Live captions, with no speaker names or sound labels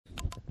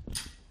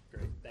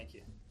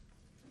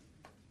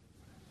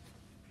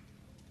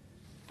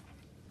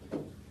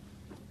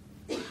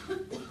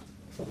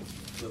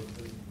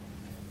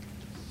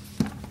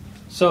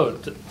So,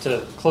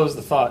 to close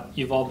the thought,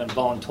 you've all been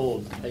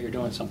voluntold that you're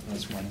doing something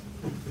this morning.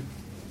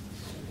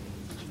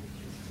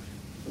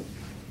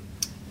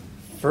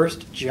 1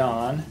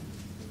 John,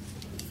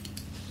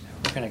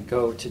 we're going to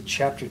go to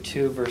chapter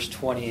 2, verse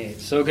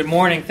 28. So, good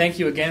morning. Thank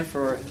you again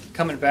for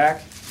coming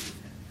back.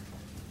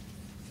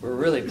 We're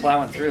really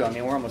plowing through. I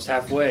mean, we're almost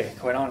halfway,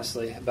 quite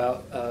honestly,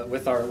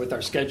 with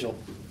our schedule.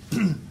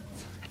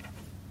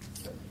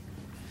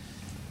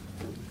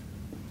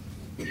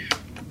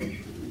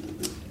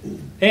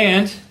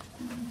 And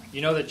you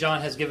know that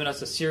John has given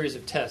us a series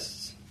of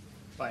tests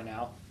by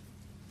now.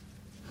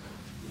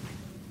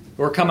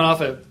 We're coming off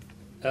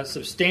a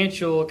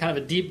substantial, kind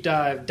of a deep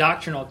dive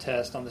doctrinal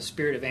test on the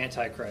spirit of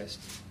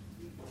Antichrist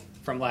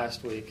from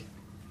last week.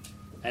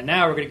 And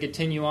now we're going to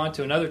continue on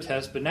to another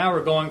test, but now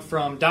we're going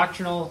from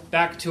doctrinal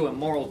back to a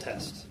moral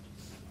test.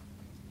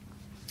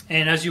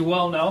 And as you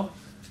well know,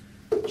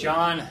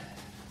 John,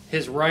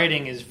 his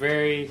writing is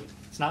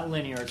it's not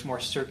linear, it's more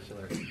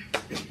circular.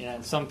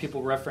 And some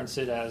people reference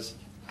it as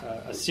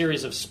a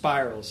series of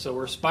spirals. So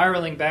we're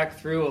spiraling back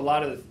through a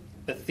lot of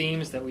the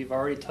themes that we've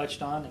already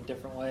touched on in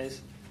different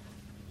ways.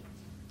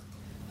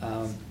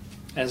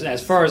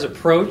 As far as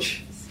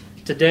approach,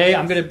 today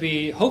I'm going to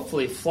be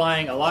hopefully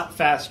flying a lot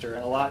faster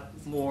and a lot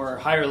more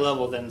higher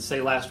level than,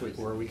 say, last week,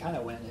 where we kind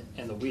of went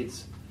in the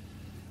weeds.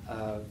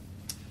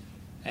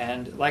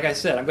 And like I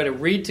said, I'm going to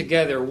read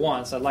together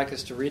once. I'd like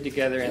us to read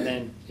together, and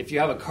then if you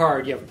have a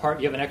card, you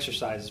have an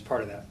exercise as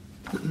part of that.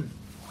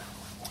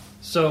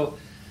 So,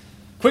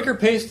 quicker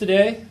pace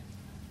today.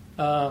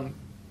 We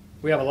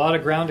have a lot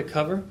of ground to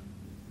cover.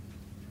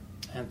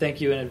 And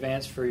thank you in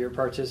advance for your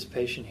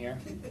participation here.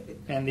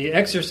 And the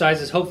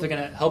exercise is hopefully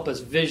going to help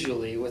us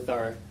visually with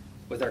our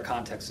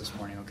context this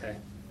morning, okay?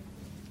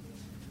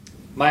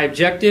 My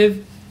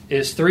objective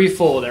is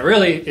threefold. And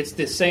really, it's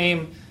the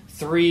same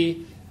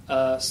three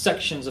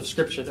sections of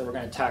Scripture that we're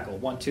going to tackle.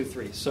 1, 2,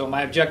 3. So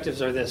my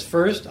objectives are this.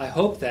 First, I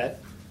hope that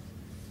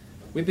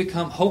we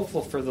become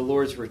hopeful for the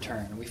Lord's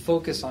return. We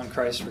focus on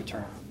Christ's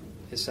return,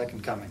 His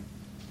second coming.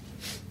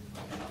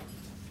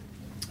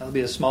 That'll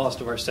be the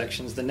smallest of our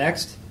sections. The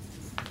next,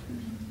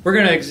 we're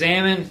going to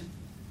examine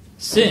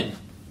sin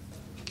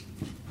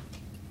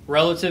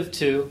relative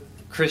to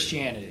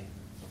Christianity.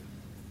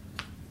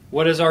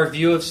 What is our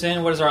view of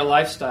sin? What is our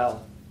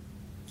lifestyle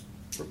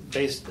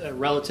based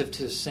relative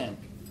to sin?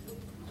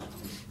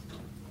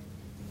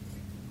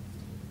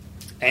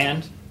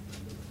 And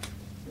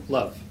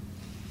love.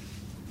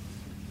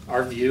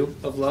 Our view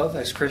of love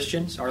as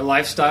Christians, our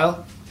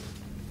lifestyle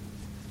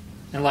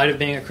in light of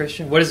being a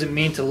Christian. What does it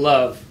mean to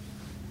love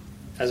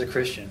as a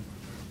Christian?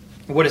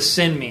 What does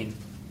sin mean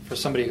for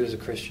somebody who is a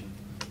Christian?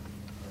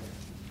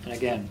 And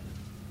again,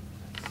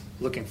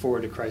 looking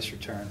forward to Christ's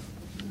return.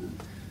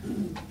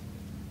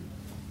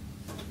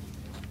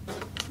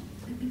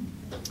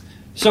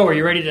 So, are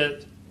you ready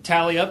to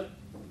tally up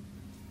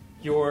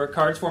your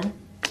cards for me?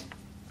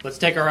 Let's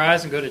take our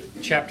eyes and go to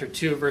chapter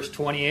 2, verse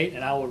 28,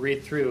 and I will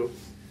read through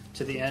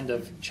to the end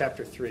of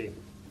chapter 3.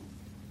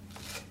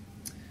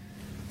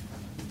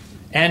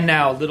 And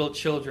now, little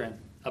children,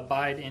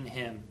 abide in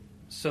Him,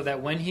 so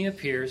that when He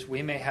appears,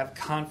 we may have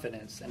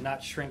confidence and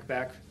not shrink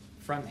back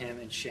from Him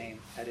in shame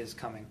at His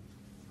coming.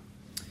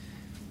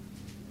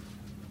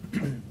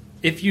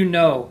 If you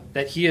know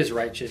that He is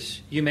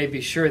righteous, you may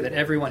be sure that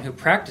everyone who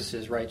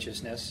practices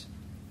righteousness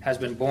has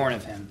been born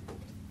of Him.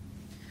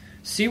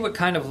 See what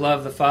kind of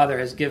love the Father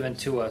has given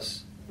to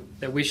us,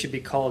 that we should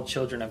be called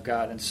children of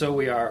God, and so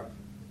we are.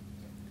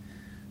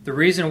 The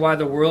reason why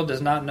the world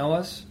does not know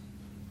us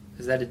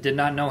is that it did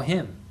not know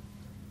Him.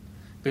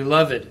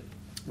 Beloved,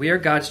 we are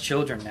God's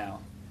children now,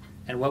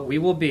 and what we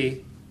will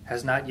be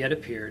has not yet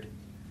appeared,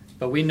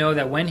 but we know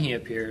that when He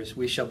appears,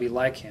 we shall be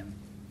like Him,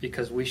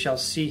 because we shall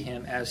see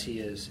Him as He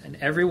is. And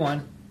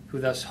everyone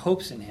who thus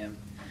hopes in Him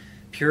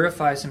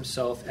purifies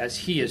himself as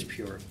He is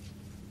pure.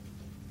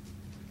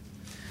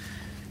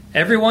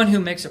 Everyone who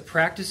makes a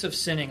practice of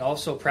sinning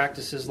also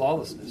practices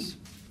lawlessness.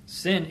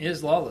 Sin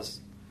is lawless.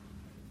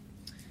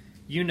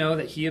 You know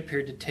that He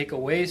appeared to take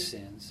away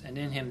sins, and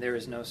in Him there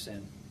is no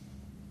sin.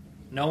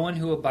 No one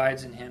who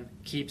abides in Him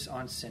keeps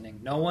on sinning.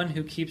 No one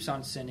who keeps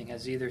on sinning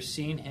has either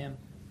seen Him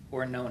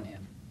or known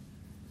Him.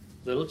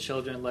 Little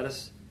children,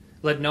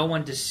 let no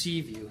one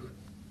deceive you.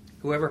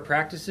 Whoever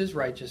practices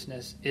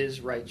righteousness is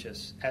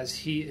righteous, as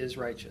He is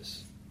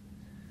righteous.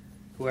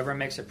 Whoever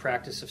makes a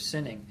practice of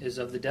sinning is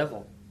of the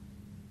devil,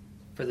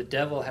 for the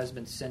devil has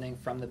been sinning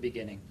from the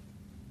beginning.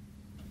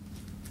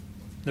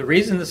 The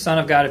reason the Son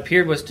of God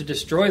appeared was to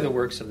destroy the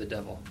works of the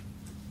devil.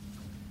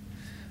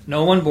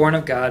 No one born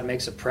of God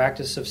makes a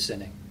practice of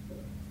sinning,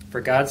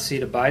 for God's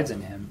seed abides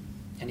in him,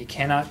 and he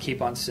cannot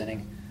keep on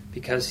sinning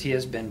because he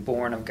has been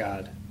born of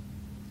God.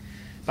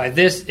 By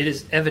this it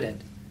is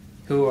evident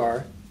who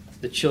are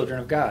the children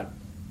of God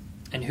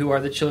and who are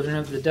the children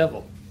of the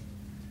devil.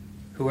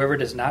 Whoever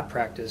does not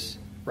practice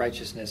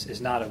righteousness is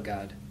not of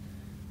God,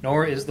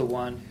 nor is the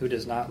one who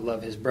does not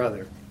love his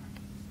brother.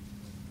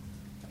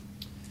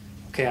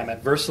 Okay, I'm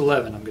at verse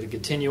 11. I'm going to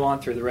continue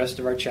on through the rest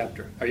of our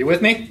chapter. Are you with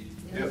me?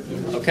 Yep.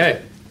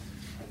 Okay.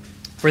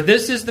 For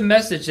this is the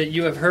message that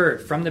you have heard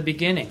from the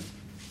beginning,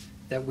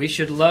 that we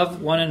should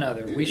love one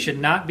another. We should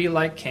not be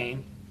like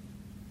Cain,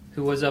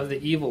 who was of the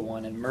evil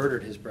one and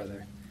murdered his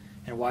brother.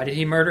 And why did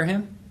he murder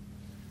him?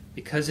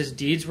 Because his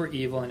deeds were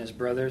evil and his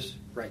brother's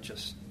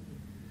righteous.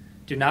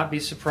 Do not be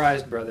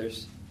surprised,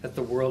 brothers, that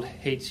the world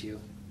hates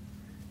you.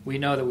 We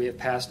know that we have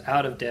passed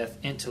out of death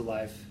into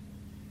life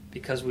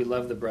because we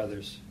love the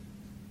brothers.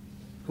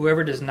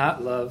 Whoever does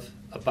not love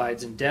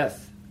abides in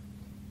death.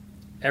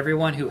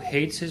 Everyone who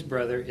hates his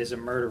brother is a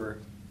murderer,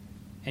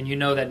 and you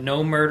know that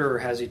no murderer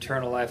has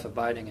eternal life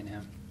abiding in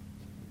him.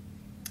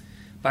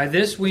 By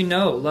this we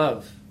know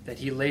love, that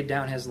he laid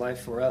down his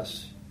life for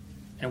us,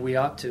 and we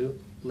ought to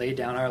lay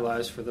down our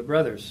lives for the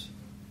brothers.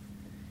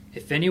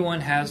 If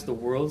anyone has the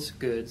world's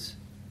goods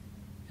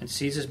and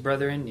sees his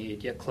brother in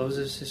need, yet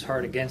closes his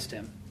heart against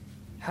him,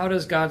 how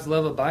does God's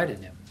love abide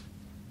in him?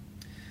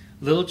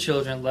 Little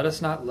children, let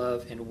us not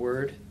love in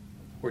word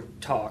or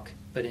talk,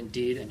 but in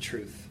deed and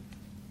truth.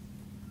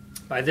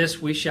 By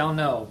this we shall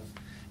know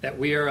that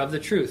we are of the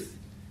truth,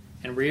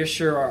 and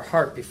reassure our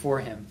heart before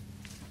him.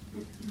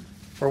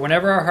 For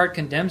whenever our heart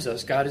condemns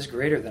us, God is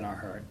greater than our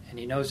heart, and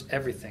he knows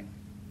everything.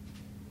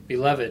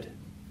 Beloved,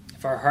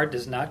 if our heart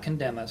does not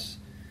condemn us,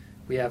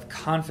 we have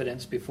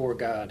confidence before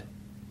God,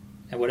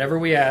 and whatever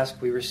we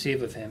ask we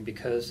receive of him,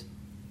 because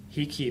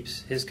he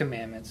keeps his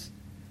commandments,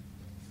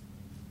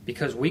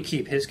 because we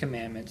keep his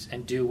commandments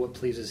and do what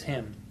pleases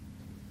him.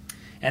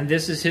 And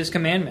this is his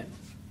commandment,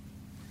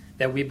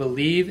 that we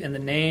believe in the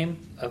name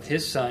of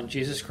his Son,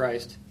 Jesus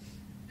Christ,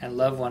 and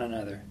love one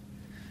another,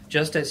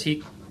 just as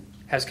he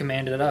has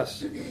commanded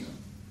us.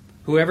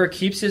 Whoever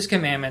keeps his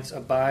commandments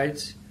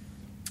abides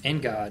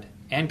in God,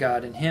 and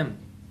God in him.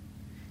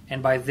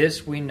 And by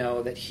this we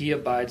know that he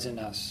abides in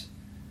us,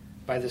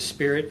 by the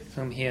Spirit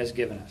whom he has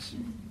given us.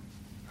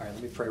 All right,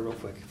 let me pray real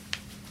quick.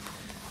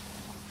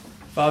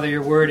 Father,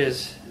 your word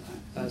is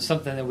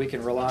something that we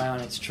can rely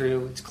on. It's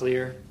true. It's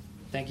clear.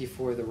 Thank you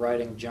for the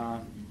writing of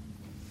John.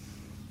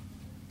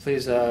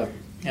 Please,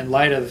 in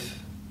light of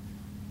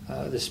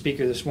the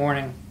speaker this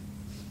morning,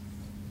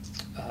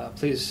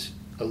 please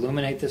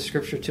illuminate this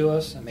scripture to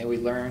us, and may we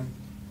learn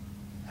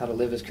how to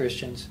live as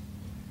Christians,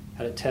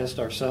 how to test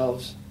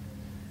ourselves,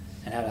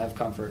 and how to have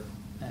comfort.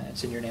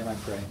 It's in your name I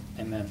pray.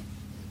 Amen.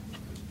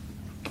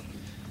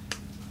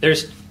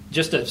 There's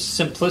just a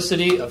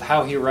simplicity of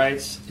how he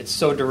writes. It's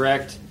so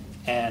direct,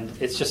 and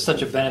it's just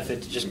such a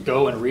benefit to just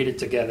go and read it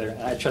together.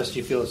 And I trust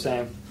you feel the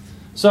same.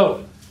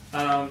 So,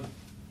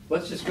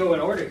 let's just go in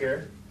order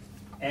here.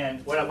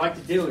 And what I'd like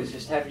to do is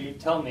just have you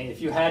tell me, if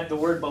you had the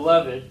word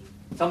beloved,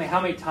 tell me how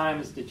many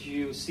times did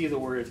you see the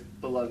word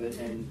beloved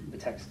in the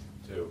text?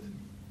 2.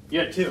 You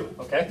had 2,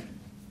 okay.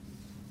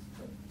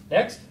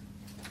 Next?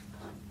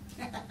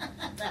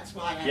 That's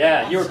why I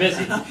Yeah, you were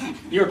busy.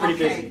 You were pretty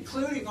busy.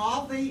 Including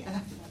all the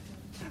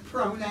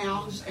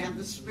pronouns and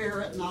the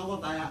spirit and all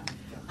of that,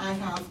 I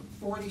have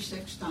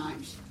 46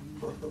 times.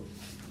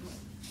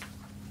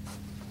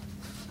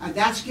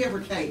 That's give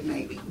or take,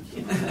 maybe.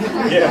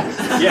 Yeah.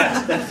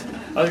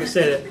 I was going to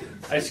say that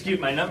I skewed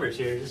my numbers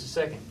here. Just a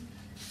second.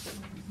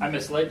 I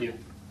misled you.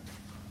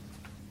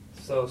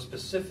 So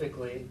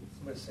specifically,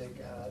 I'm going to say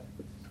God,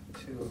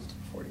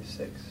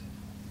 246.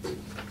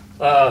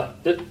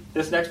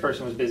 This next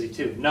person was busy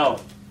too. No.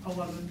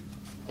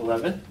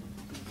 11.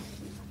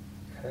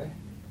 Okay.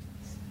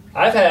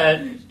 I've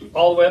had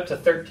all the way up to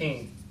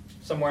 13,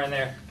 somewhere in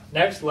there.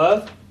 Next,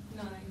 love.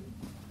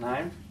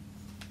 9.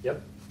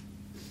 Yep.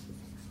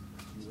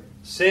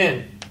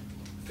 Sin.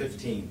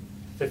 15.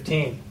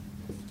 15.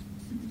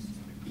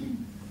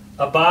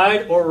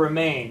 Abide or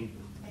remain.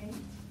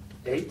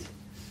 8.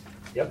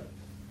 Yep.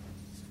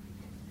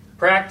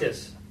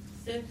 Practice.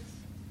 6.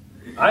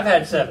 I've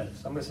had 7,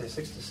 so I'm going to say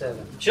 6 to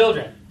 7.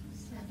 Children.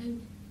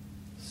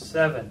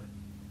 7.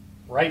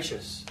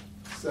 Righteous.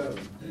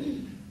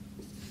 7.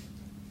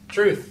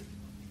 Truth.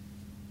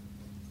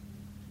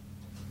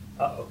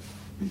 Uh-oh.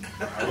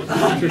 I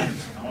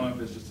don't know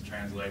if it's just a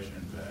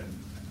translation, but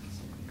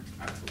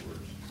actual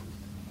words.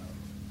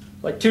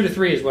 Like 2 to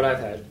 3 is what I've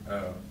had.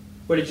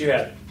 What did you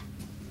have?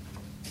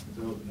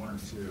 1 or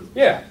 2.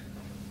 Yeah.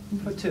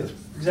 Put 2.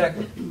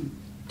 Exactly.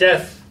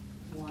 Death.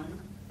 1.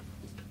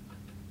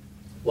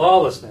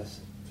 Lawlessness.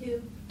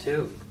 2.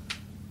 2.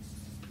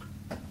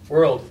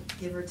 World.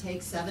 Give or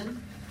take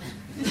 7.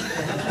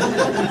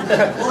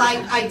 Well,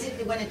 I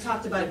did when it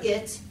talked about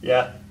it.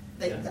 Yeah.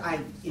 I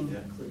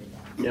included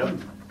that. Yep.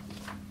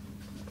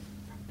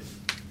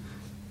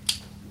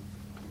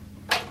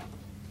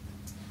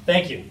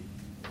 Thank you.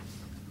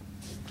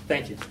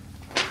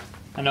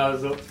 I know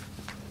it's a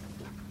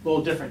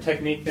little different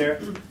technique there.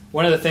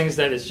 One of the things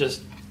that is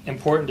just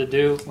important to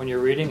do when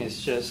you're reading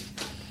is just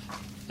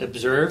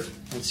observe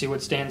and see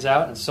what stands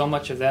out, and so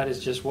much of that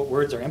is just what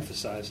words are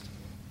emphasized.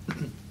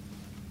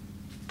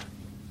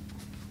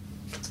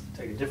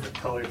 Take a different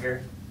color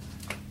here.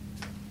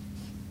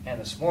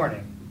 And this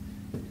morning,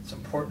 it's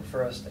important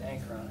for us to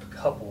anchor on a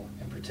couple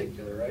in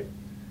particular, right?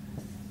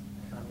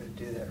 And I'm going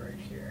to do that right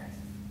here.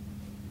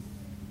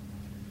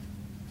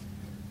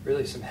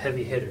 Really some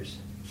heavy hitters.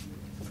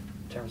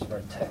 terms of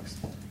our text.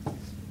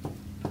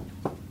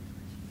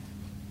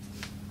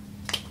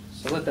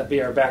 So let that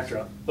be our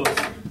backdrop, both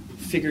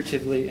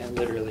figuratively and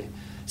literally.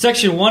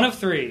 Section 1 of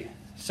 3.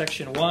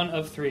 Section 1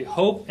 of 3.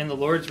 Hope in the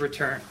Lord's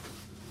return.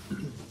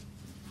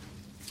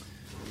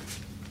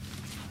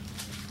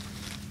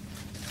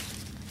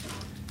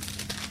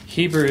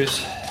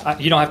 Hebrews,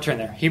 you don't have to turn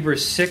there.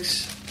 Hebrews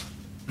 6,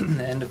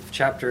 the end of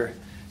chapter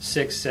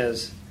 6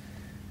 says,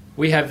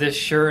 "We have this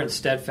sure and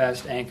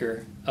steadfast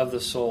anchor of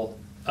the soul,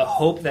 a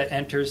hope that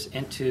enters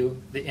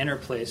into the inner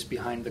place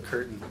behind the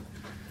curtain."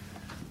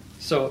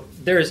 So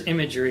there is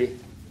imagery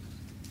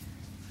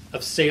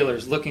of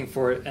sailors looking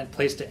for a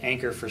place to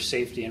anchor for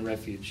safety and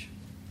refuge.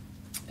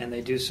 And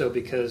they do so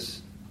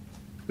because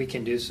we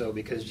can do so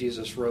because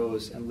Jesus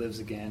rose and lives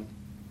again.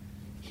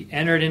 He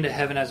entered into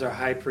heaven as our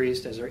high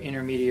priest, as our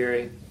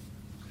intermediary,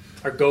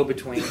 our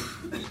go-between.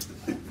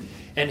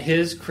 And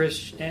his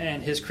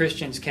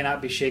Christians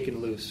cannot be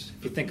shaken loose.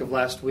 If you think of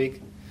last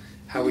week,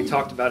 how we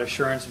talked about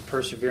assurance and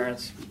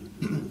perseverance.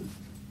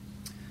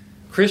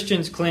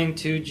 Christians cling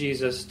to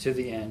Jesus to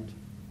the end.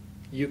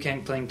 You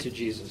can cling to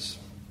Jesus.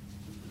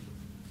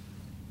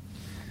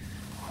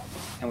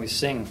 And we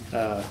sing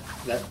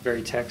that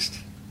very text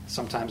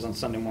sometimes on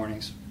Sunday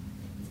mornings.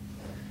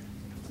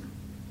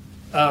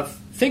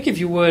 Think, if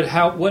you would,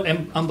 what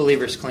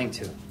unbelievers cling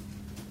to.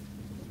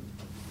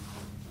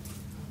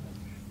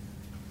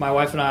 My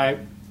wife and I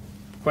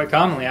quite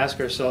commonly ask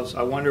ourselves,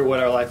 I wonder what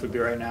our life would be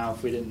right now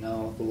if we didn't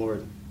know the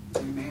Lord.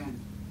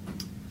 Amen.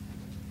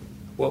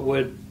 What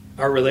would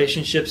our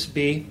relationships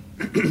be?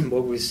 What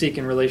would we seek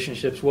in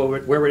relationships? Where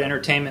would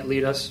entertainment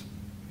lead us?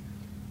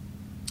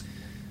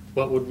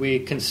 What would we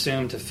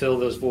consume to fill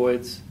those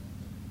voids?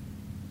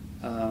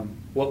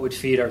 What would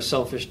feed our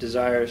selfish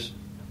desires?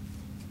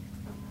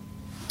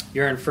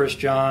 You're in 1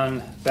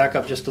 John. Back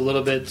up just a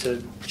little bit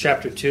to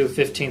chapter 2,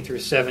 15 through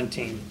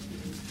 17.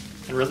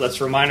 And let's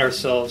remind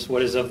ourselves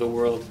what is of the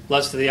world.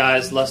 Lust of the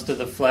eyes, lust of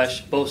the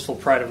flesh, boastful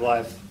pride of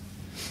life.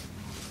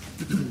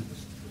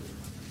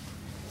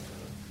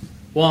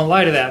 Well, in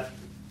light of that,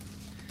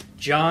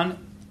 John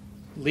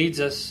leads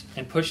us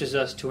and pushes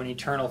us to an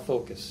eternal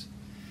focus.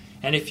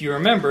 And if you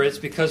remember, it's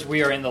because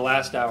we are in the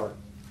last hour.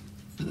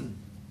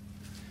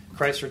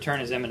 Christ's return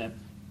is imminent.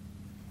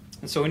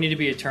 And so we need to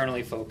be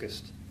eternally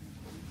focused.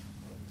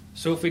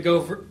 So if we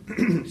go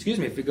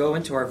if we go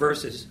into our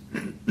verses,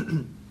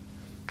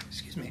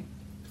 excuse me.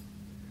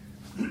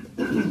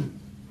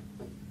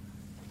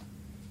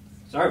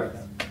 Sorry about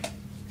that.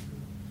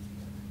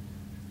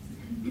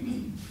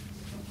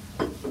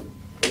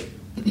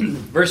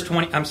 Verse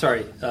 20,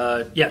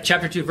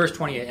 chapter 2, verse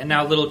 28. "And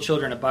now, little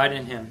children, abide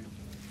in him,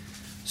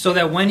 so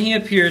that when he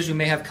appears, we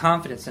may have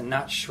confidence and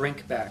not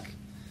shrink back."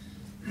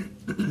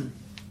 I'm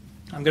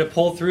going to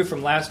pull through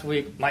from last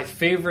week my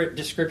favorite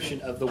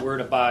description of the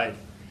word abide.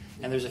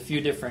 And there's a few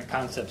different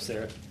concepts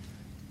there,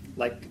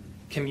 like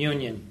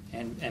communion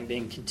and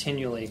being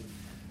continually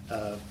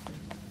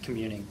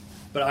communing.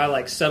 But I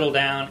like settle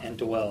down and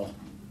dwell.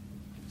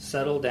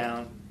 Settle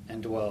down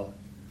and dwell.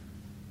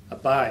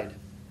 Abide.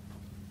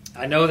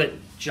 I know that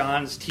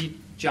John's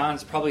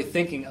probably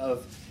thinking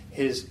of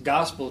his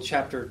Gospel,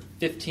 chapter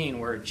 15,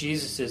 where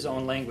Jesus'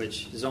 own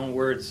language, his own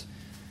words,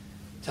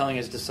 telling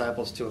his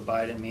disciples to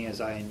abide in me as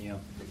I in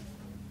you.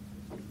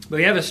 But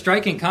we have a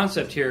striking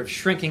concept here of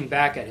shrinking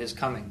back at his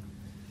coming.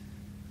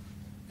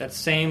 That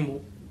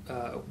same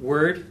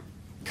word,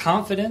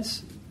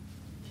 confidence,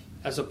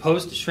 as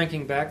opposed to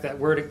shrinking back, that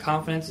word of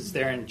confidence is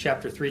there in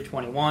chapter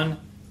 3:21,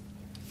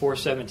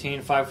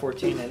 4:17,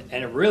 5:14,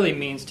 and it really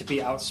means to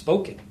be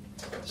outspoken.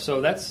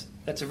 So that's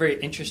a very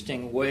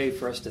interesting way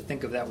for us to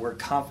think of that word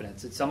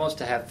confidence. It's almost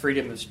to have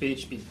freedom of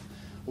speech, be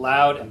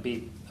loud and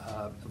be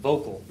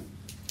vocal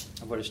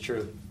of what is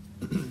true.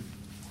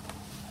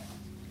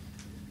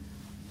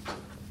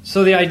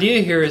 So the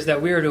idea here is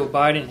that we are to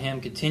abide in him,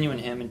 continue in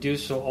him, and do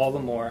so all the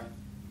more,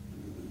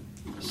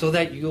 so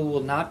that you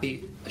will not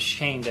be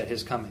ashamed at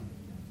his coming.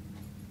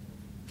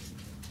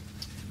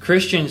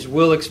 Christians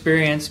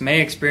may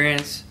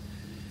experience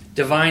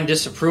divine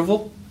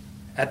disapproval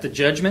at the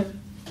judgment.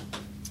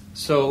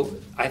 So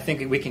I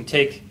think we can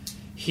take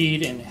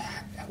heed in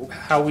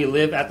how we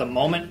live at the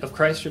moment of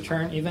Christ's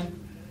return even.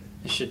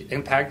 It should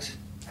impact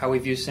how we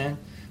view sin.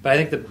 But I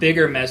think the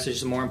bigger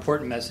message, the more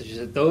important message, is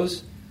that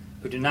those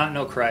who do not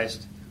know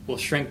Christ will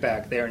shrink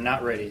back. They are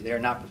not ready. They are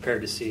not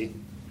prepared to see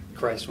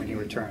Christ when he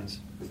returns.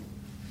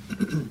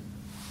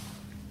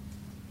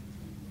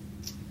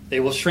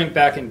 They will shrink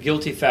back in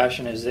guilty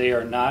fashion as they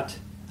are not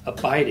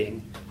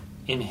abiding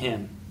in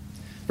him.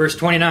 Verse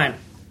 29,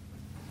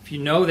 "If you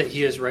know that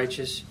he is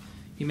righteous,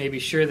 you may be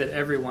sure that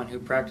everyone who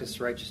practices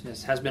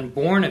righteousness has been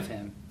born of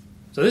him."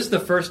 So this is the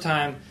first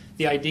time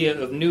the idea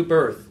of new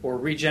birth or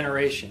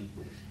regeneration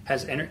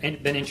has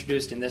been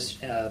introduced in this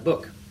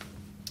book.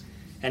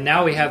 And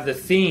now we have the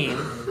theme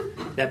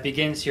that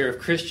begins here of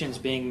Christians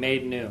being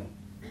made new.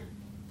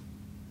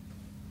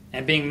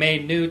 And being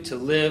made new to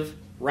live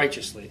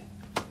righteously.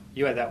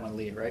 You had that one,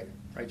 Lee, right?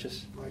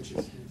 Righteous?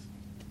 Righteousness.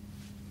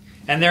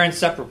 And they're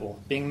inseparable.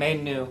 Being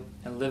made new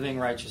and living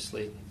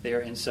righteously, they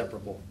are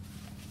inseparable.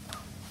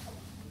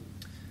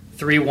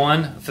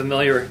 3:1, a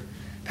familiar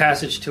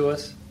passage to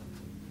us.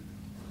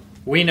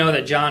 We know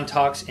that John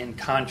talks in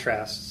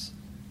contrasts.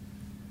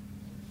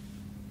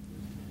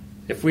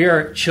 If we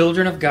are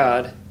children of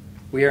God,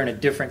 we are in a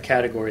different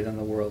category than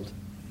the world.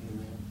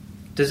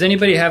 Does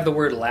anybody have the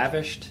word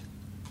lavished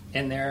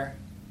in their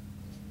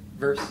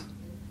verse?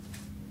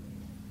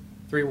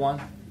 3:1.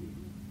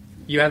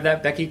 You have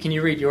that, Becky? Can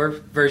you read your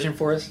version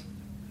for us?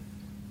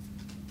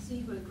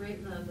 See what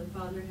great love the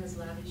Father has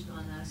lavished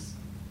on us,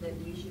 that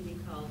we should be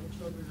called the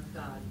children of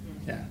God,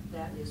 and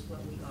that is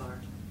what we are.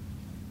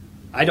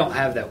 I don't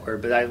have that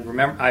word, but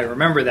I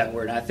remember that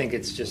word, and I think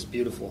it's just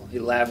beautiful. He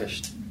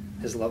lavished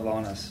his love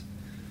on us.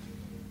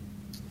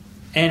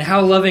 And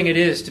how loving it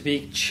is to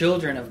be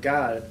children of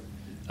God.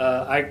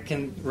 I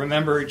can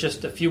remember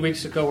just a few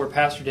weeks ago where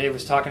Pastor Dave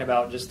was talking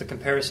about just the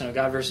comparison of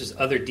God versus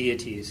other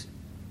deities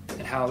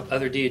and how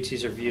other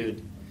deities are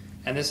viewed.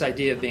 And this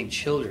idea of being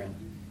children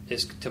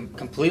is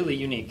completely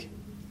unique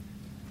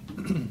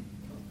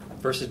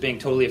versus being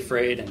totally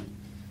afraid and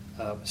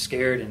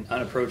scared and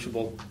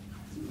unapproachable.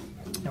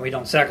 And we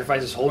don't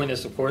sacrifice His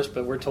holiness, of course,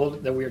 but we're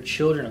told that we are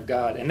children of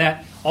God. And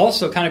that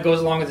also kind of goes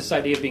along with this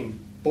idea of being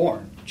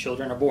born.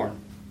 Children are born.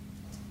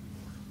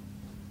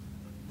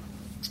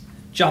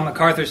 John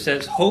MacArthur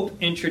says, hope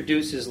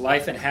introduces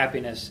life and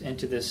happiness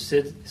into this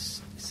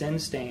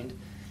sin-stained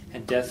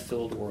and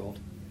death-filled world.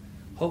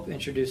 Hope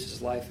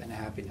introduces life and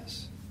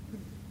happiness.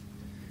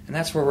 And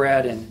that's where we're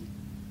at in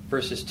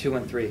verses 2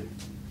 and 3.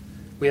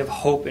 We have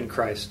hope in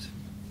Christ.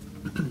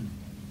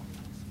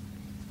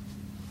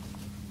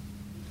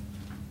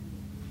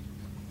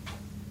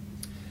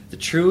 The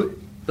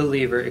true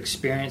believer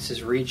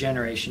experiences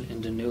regeneration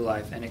into new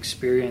life and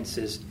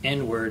experiences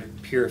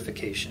inward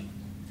purification.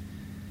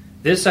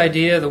 This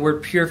idea, the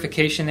word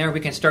purification there, we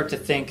can start to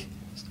think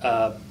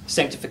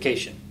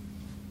sanctification.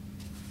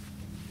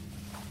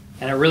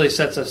 And it really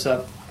sets us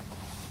up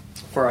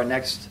for our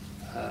next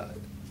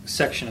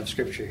section of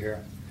Scripture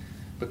here,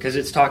 because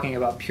it's talking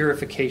about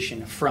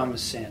purification from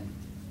sin.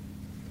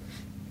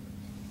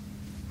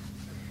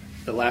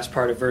 The last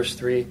part of verse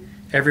 3,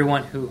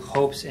 everyone who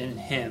hopes in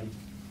Him,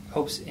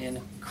 hopes in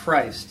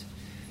Christ,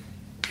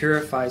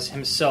 purifies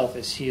himself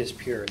as He is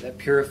pure. That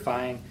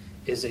purifying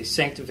is a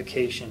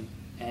sanctification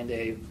and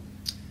a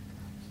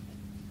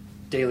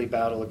daily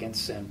battle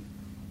against sin.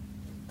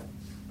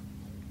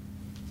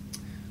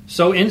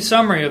 So in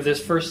summary of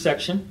this first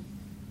section,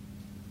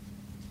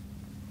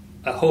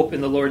 a hope in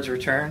the Lord's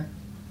return,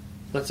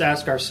 let's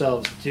ask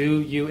ourselves,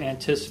 do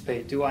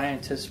I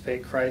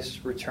anticipate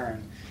Christ's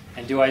return?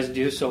 And do I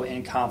do so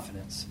in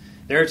confidence?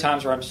 There are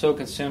times where I'm so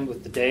consumed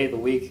with the day, the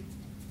week,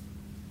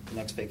 the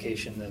next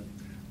vacation, the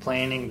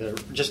planning,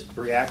 the just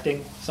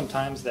reacting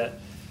sometimes that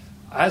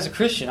as a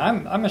Christian,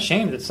 I'm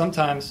ashamed that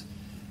sometimes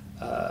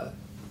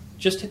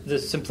just the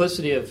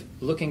simplicity of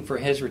looking for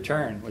His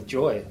return with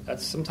joy,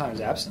 that's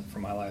sometimes absent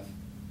from my life.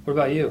 What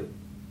about you?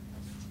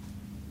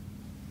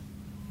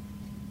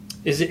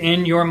 Is it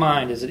in your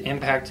mind? Is it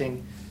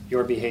impacting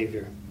your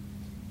behavior?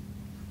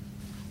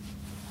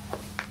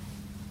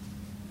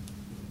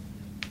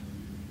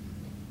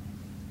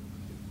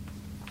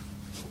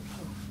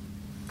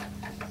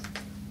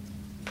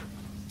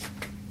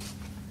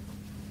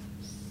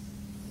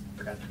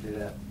 Forgot to do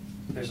that.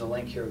 There's a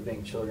link here of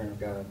being children of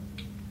God.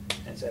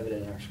 And it's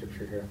evident in our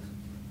scripture here.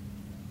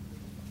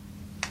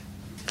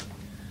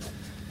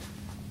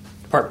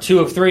 Part 2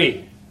 of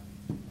 3.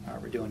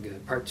 We're doing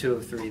good. Part 2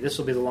 of 3. This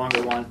will be the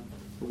longer one.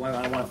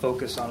 I want to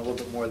focus on a little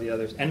bit more of the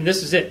others. And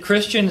this is it.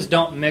 Christians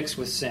don't mix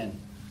with sin.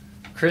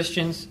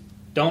 Christians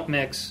don't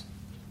mix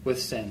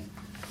with sin.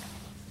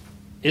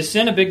 Is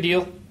sin a big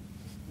deal?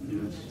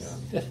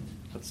 Yes.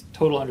 That's a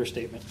total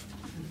understatement.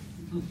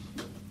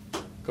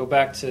 Go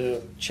back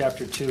to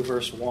chapter 2,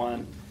 verse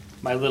 1.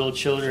 My little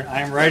children,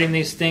 I am writing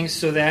these things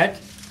so that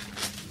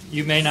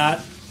you may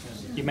not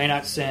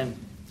sin.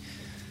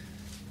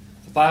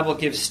 The Bible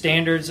gives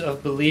standards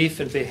of belief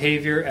and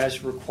behavior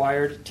as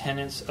required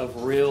tenets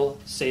of real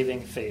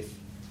saving faith.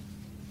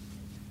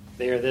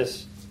 They are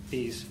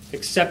these: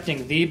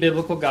 accepting the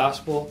biblical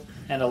gospel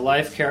and a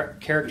life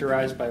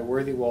characterized by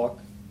worthy walk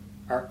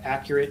are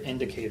accurate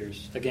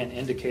indicators. Again,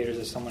 indicators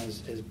as someone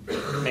is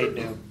made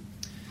new.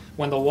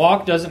 When the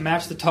walk doesn't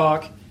match the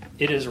talk,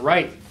 it is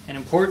right and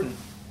important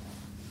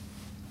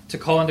to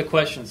call into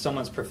question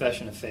someone's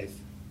profession of faith.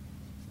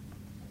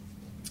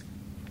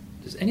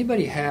 Does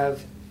anybody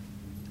have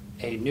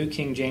a New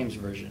King James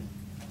Version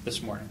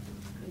this morning?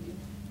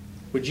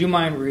 Would you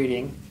mind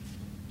reading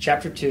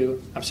chapter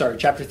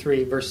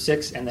 3, verse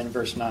 6, and then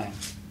verse 9?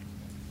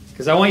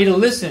 Because I want you to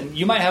listen.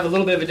 You might have a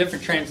little bit of a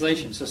different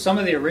translation. So some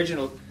of the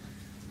original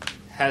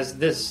has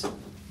this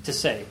to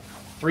say,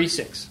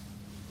 3:6.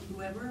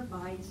 Whoever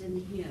abides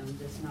in Him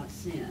does not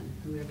sin.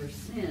 Whoever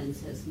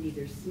sins has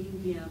neither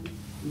seen Him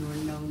nor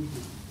known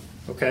Him.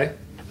 Okay.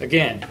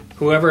 Again,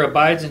 whoever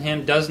abides in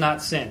Him does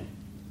not sin.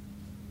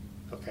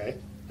 Okay.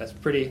 That's a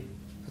pretty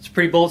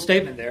bold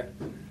statement there.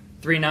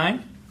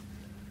 3:9.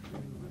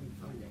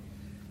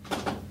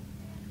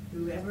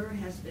 Whoever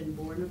has been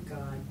born of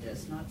God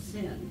does not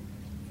sin,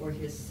 For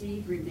his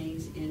seed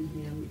remains in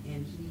him,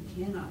 and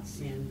he cannot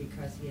sin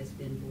because he has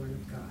been born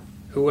of God.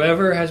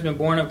 Whoever has been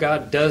born of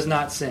God does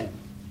not sin.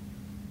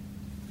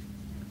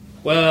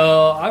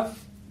 Well, I've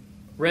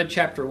read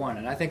chapter 1,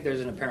 and I think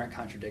there's an apparent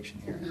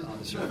contradiction here on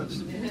the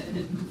surface.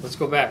 Let's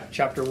go back.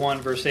 Chapter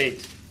 1, verse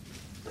 8.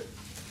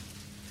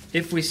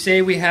 If we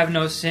say we have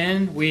no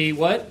sin, we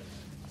what?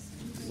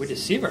 We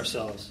deceive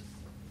ourselves.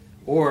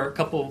 Or a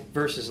couple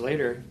verses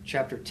later,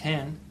 verse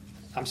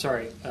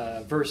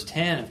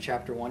 10 of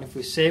chapter 1. If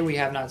we say we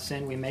have not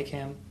sinned, we make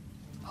him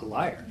a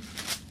liar.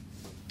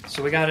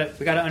 So we got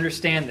to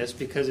understand this,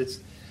 because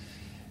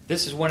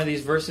this is one of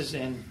these verses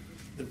in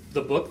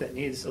the book that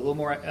needs a little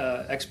more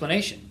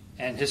explanation.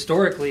 And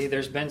historically,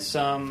 there's been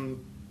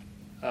some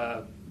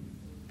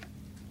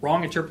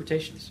wrong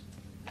interpretations.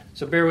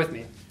 So bear with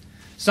me.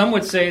 Some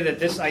would say that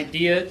this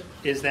idea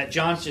is that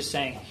John's just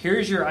saying,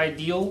 here's your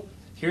ideal,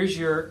 here's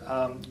your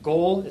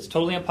goal. It's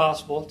totally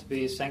impossible to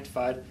be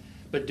sanctified,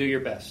 but do your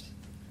best.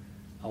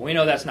 We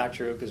know that's not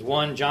true, because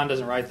one, John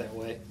doesn't write that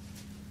way.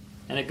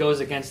 And it goes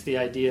against the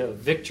idea of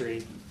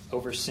victory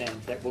over sin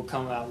that will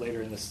come out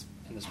later in this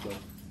book.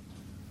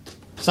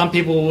 Some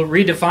people will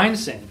redefine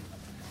sin,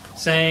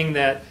 saying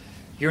that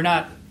you're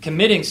not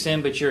committing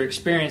sin, but you're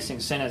experiencing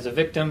sin as a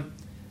victim.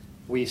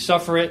 We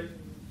suffer it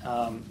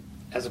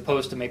as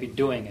opposed to maybe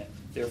doing it.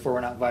 Therefore,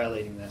 we're not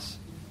violating this.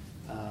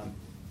 And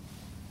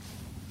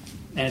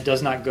it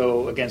does not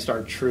go against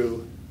our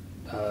true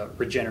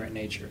regenerate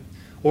nature.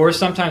 Or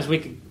sometimes we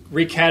could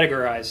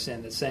recategorize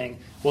sin that's saying,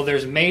 well,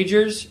 there's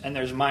majors and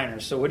there's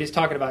minors. So what he's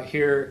talking about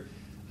here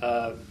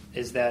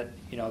is that,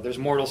 there's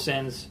mortal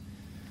sins,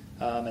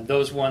 and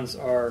those ones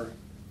are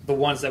the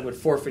ones that would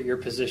forfeit your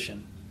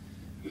position.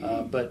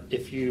 But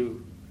if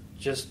you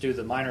just do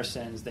the minor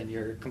sins, then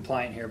you're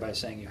compliant here by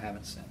saying you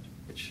haven't sinned,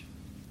 which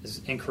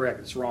is incorrect.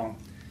 It's wrong.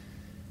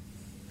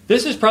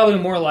 This is probably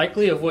more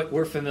likely of what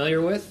we're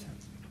familiar with.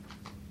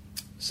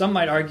 Some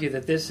might argue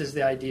that this is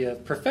the idea of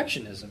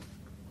perfectionism,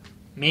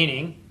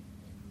 meaning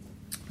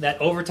that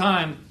over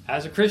time,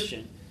 as a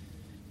Christian,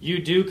 you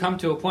do come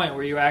to a point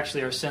where you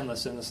actually are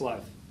sinless in this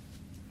life.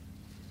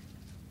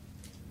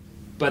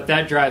 But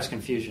that drives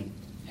confusion,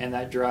 and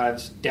that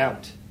drives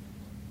doubt.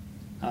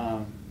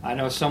 I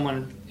know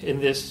someone in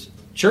this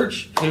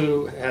church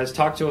who has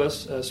talked to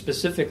us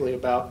specifically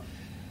about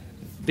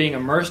being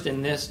immersed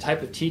in this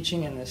type of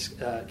teaching in this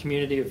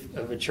community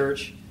of a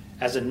church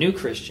as a new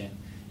Christian,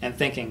 and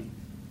thinking,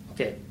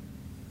 okay,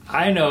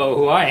 I know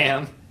who I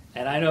am,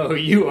 and I know who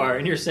you are,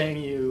 and you're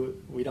saying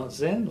we don't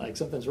sin? Like,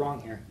 something's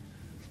wrong here.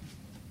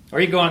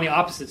 Or you go on the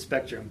opposite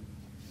spectrum,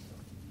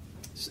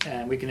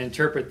 and we can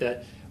interpret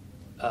that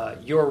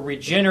your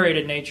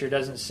regenerated nature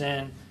doesn't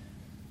sin,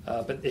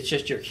 but it's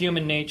just your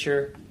human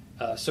nature,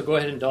 so go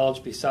ahead and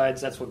indulge.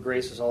 Besides, that's what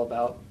grace is all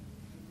about.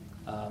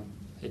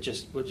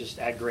 We'll just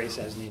add grace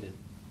as needed,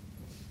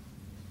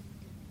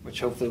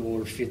 which hopefully will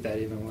refute that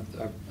even with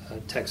a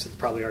text that's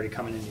probably already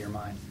coming into your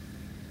mind.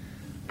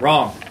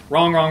 Wrong.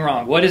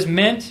 What is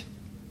meant,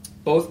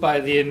 both by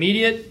the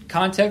immediate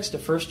context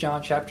of 1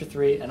 John chapter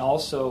 3 and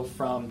also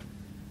from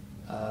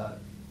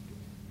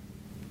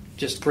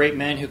just great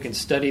men who can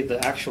study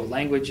the actual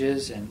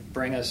languages and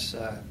bring us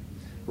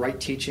right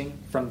teaching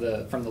from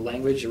the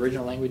language,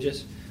 original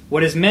languages.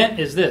 What is meant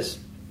is this: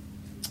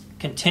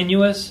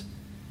 continuous,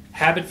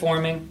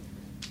 habit-forming,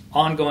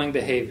 ongoing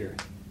behavior.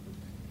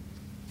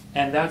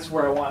 And that's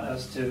where I want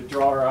us to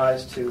draw our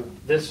eyes to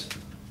this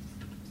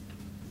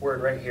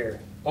word right here.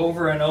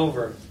 Over and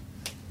over,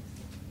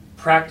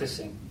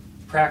 practicing.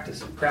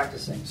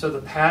 So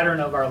the pattern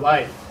of our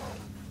life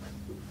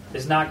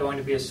is not going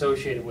to be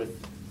associated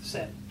with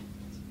sin.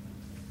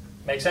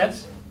 Make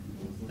sense?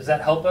 Does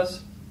that help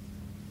us?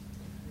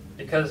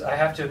 Because I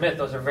have to admit,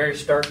 those are very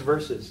stark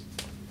verses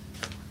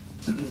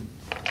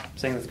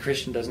saying that the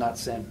Christian does not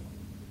sin.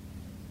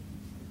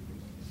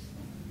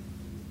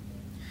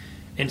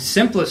 In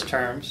simplest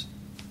terms,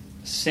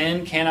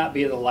 sin cannot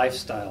be the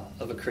lifestyle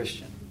of a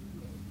Christian.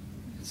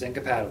 It's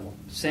incompatible.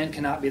 Sin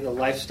cannot be the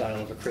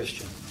lifestyle of a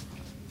Christian.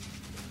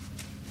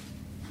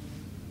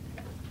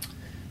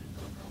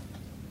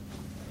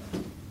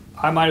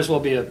 I might as well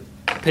be a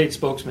paid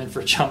spokesman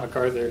for John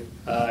MacArthur.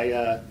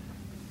 I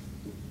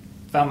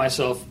found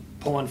myself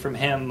pulling from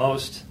him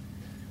most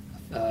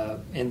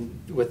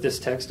with this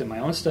text in my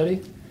own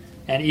study.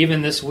 And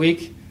even this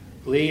week,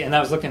 Lee, and I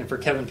was looking for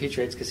Kevin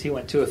Petrates because he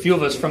went too. A few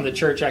of us from the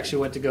church actually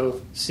went to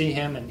go see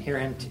him and hear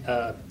him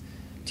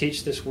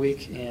teach this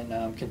week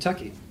in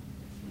Kentucky.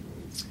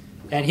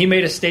 And he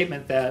made a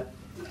statement that,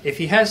 if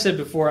he has said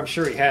before, I'm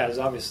sure he has,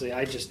 obviously,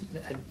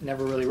 it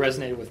never really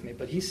resonated with me,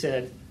 but he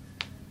said,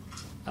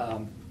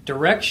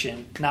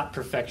 direction, not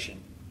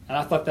perfection. And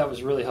I thought that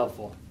was really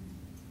helpful.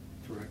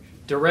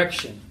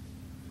 Direction.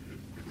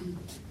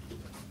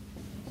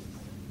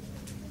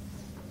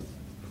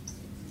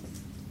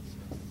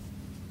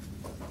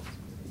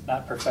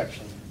 Not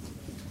perfection.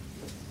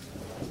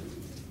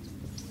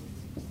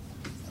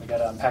 We got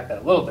to unpack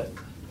that a little bit.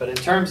 But in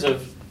terms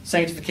of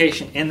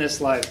sanctification in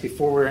this life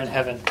before we're in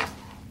heaven,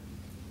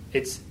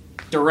 it's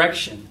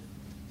direction.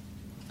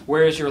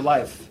 Where is your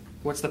life?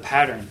 What's the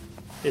pattern?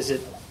 Is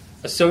it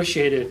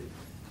associated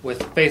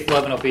with faith,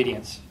 love, and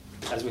obedience,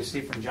 as we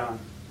see from John?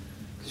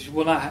 Because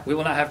we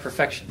will not have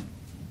perfection.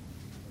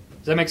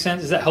 Does that make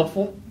sense? Is that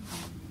helpful?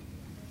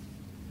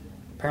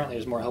 Apparently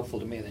it's more helpful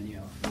to me than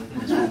you.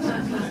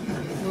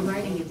 We're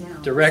writing it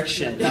down.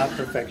 Direction, not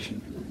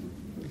perfection.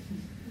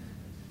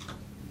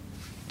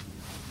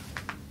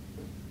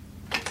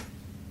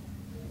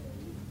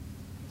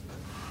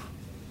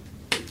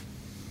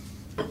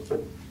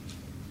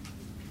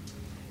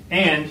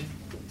 And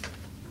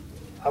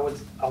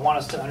I want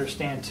us to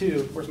understand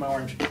too, where's my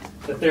orange?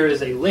 That there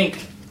is a link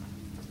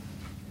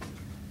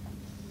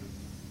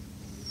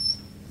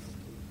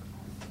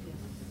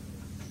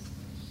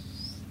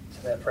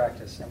to that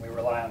practice, and we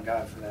rely on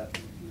God for that.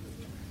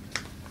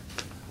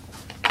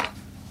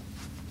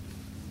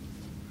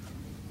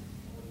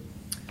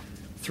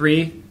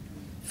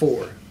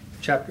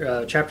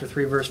 Chapter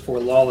 3, verse 4,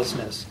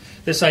 lawlessness.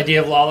 This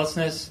idea of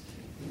lawlessness,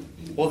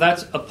 well,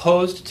 that's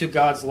opposed to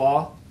God's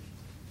law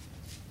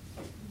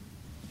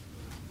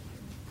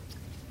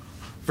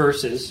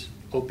versus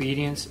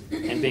obedience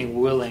and being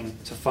willing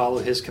to follow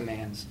His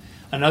commands.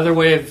 Another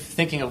way of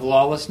thinking of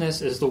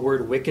lawlessness is the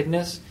word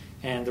wickedness,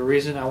 and the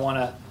reason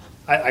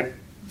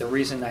the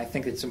reason I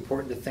think it's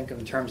important to think of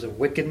in terms of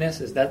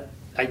wickedness is that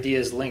idea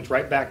is linked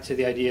right back to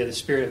the idea of the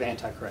spirit of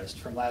Antichrist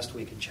from last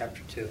week in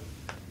chapter 2.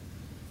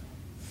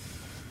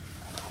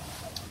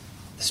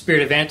 The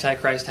spirit of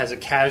Antichrist has a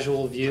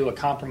casual view, a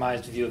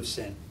compromised view of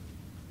sin.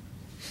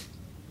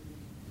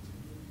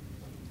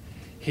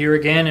 Here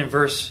again in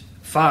verse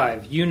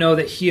 5, you know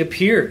that He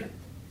appeared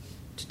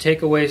to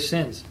take away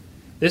sins.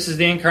 This is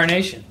the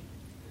incarnation,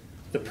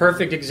 the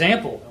perfect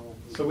example.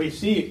 So we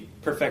see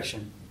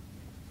perfection.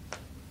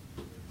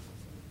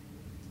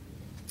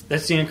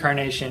 That's the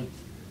incarnation,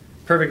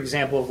 perfect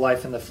example of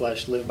life in the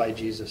flesh lived by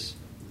Jesus.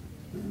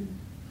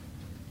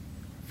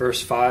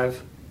 Verse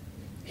 5,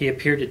 He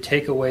appeared to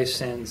take away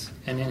sins,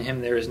 and in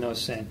Him there is no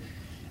sin.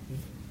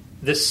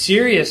 The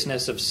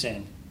seriousness of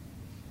sin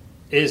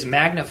is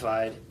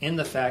magnified in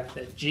the fact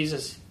that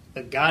Jesus,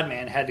 the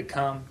God-man, had to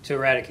come to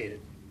eradicate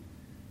it.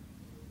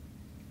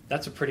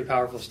 That's a pretty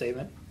powerful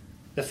statement.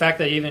 The fact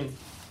that even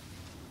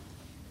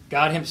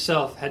God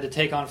Himself had to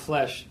take on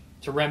flesh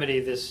to remedy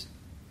this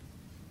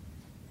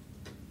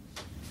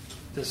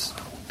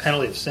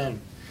penalty of sin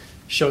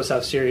shows how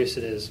serious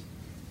it is.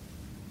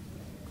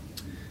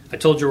 I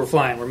told you we're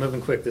flying. We're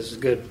moving quick. This is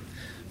good.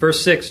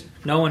 Verse 6,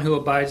 no one who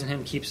abides in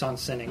Him keeps on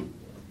sinning.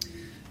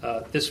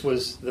 This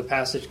was the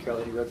passage, Carol,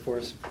 that you read for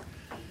us.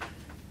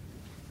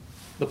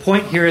 The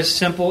point here is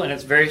simple and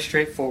it's very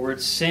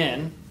straightforward.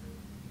 Sin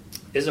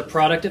is a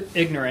product of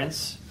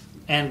ignorance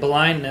and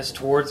blindness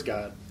towards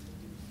God.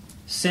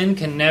 Sin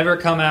can never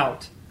come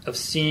out of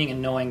seeing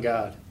and knowing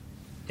God.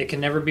 It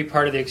can never be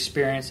part of the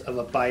experience of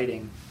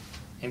abiding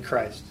in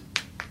Christ.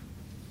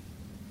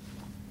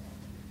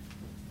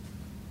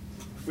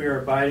 If we are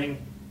abiding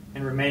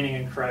and remaining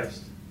in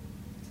Christ,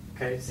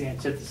 okay, it's the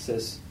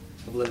antithesis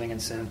of living in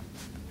sin.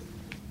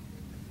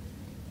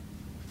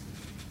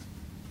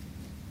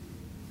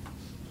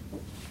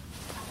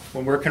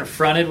 When we're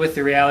confronted with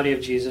the reality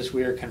of Jesus,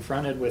 we are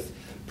confronted with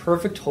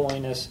perfect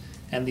holiness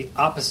and the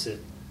opposite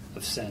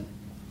of sin.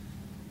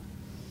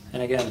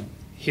 And again,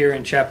 here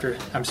in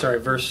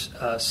verse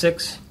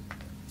 6,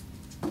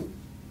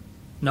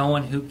 no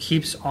one who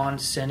keeps on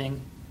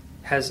sinning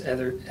has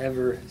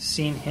ever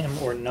seen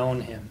Him or known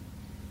Him.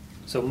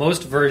 So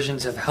most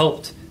versions have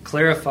helped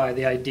clarify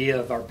the idea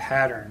of our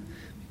pattern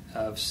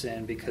of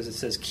sin because it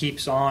says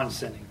keeps on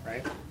sinning,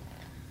 right?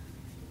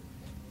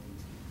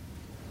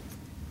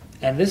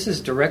 And this is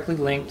directly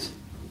linked,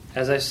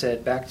 as I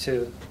said, back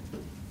to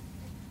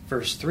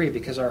verse 3,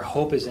 because our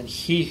hope is in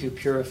He who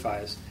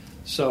purifies.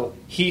 So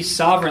He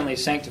sovereignly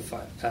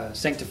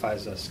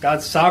sanctifies us.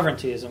 God's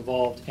sovereignty is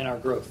involved in our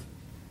growth.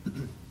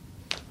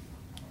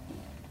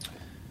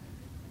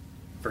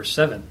 Verse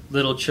 7,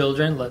 little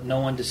children, let no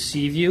one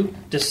deceive you.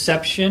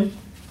 Deception,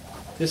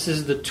 this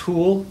is the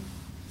tool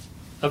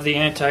of the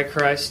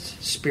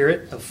Antichrist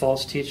spirit of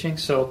false teaching.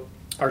 So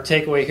our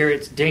takeaway here,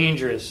 it's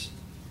dangerous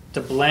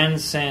to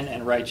blend sin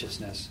and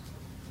righteousness.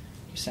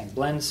 You're saying,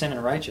 blend sin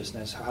and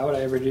righteousness? How would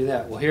I ever do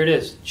that? Well, here it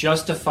is,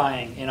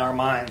 justifying in our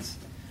minds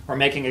or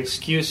making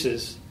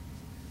excuses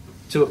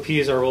to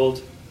appease our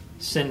old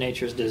sin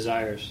nature's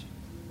desires.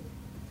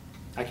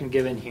 I can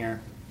give in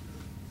here.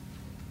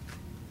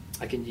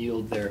 I can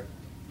yield there.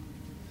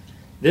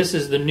 This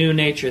is the new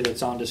nature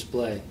that's on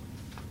display.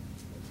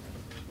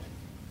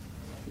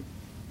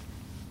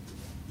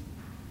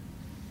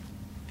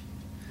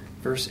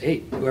 Verse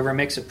 8, whoever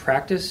makes a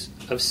practice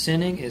of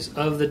sinning is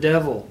of the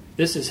devil.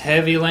 This is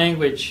heavy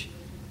language.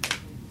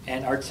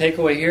 And our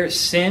takeaway here is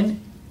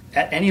sin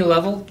at any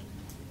level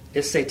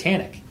is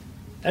satanic.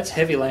 That's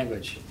heavy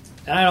language.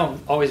 And I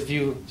don't always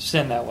view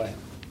sin that way.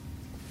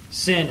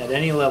 Sin at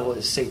any level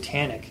is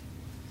satanic.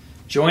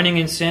 Joining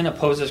in sin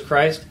opposes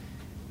Christ.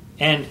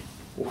 And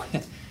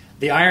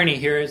the irony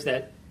here is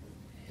that,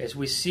 as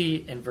we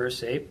see in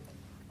verse 8,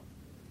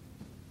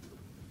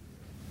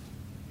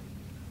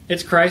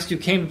 It's Christ who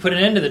came to put an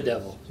end to the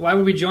devil. Why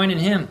would we join in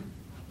him?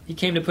 He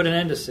came to put an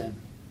end to sin.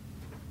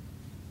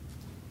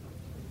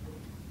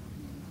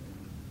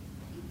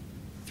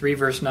 3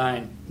 verse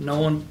 9. No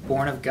one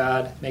born of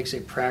God makes a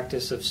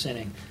practice of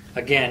sinning.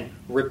 Again,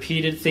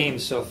 repeated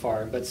themes so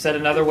far. But said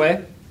another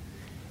way,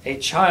 a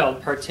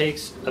child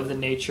partakes of the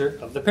nature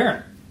of the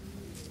parent.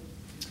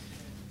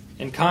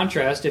 In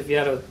contrast, if you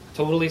had a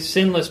totally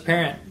sinless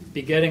parent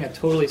begetting a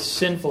totally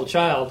sinful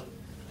child,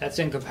 that's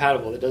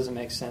incompatible. That doesn't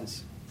make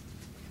sense.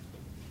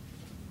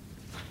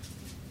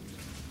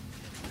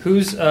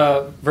 Whose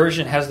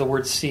version has the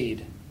word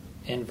seed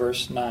in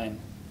verse 9?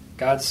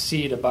 God's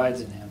seed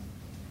abides in him.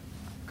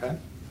 Okay?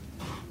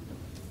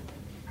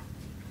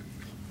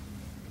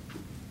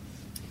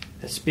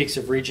 That speaks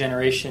of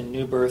regeneration,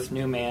 new birth,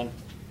 new man,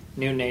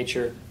 new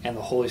nature, and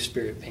the Holy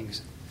Spirit being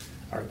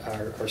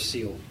our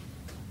seal.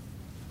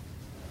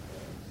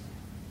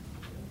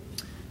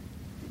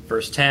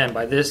 Verse 10,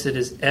 by this it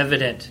is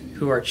evident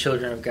who are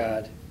children of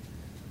God.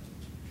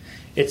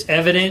 It's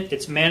evident,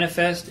 it's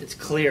manifest, it's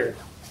clear.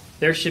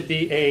 There should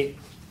be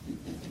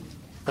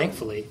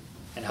thankfully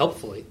and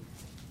helpfully,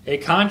 a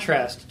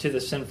contrast to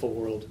the sinful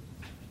world.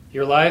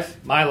 Your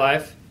life, my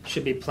life,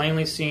 should be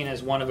plainly seen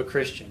as one of a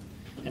Christian.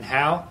 And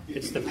how?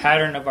 It's the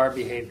pattern of our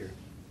behavior.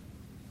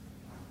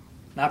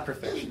 Not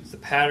perfection. It's the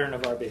pattern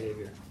of our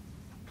behavior.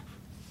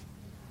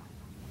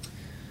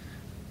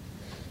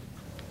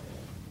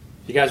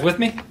 You guys with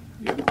me?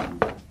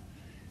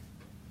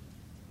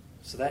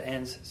 So that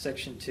ends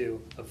section 2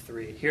 of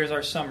 3. Here's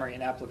our summary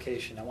and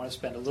application. I want to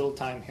spend a little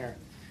time here.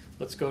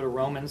 Let's go to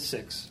Romans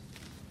 6.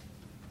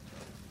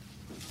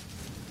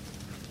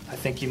 I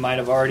think you might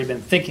have already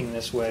been thinking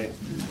this way.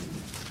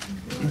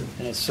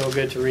 And it's so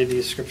good to read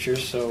these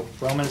scriptures. So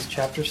Romans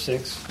chapter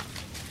 6.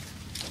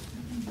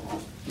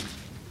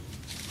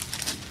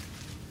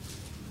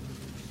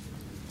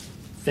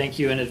 Thank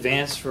you in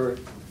advance for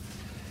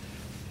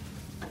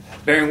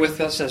bearing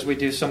with us as we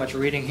do so much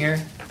reading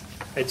here.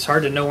 It's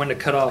hard to know when to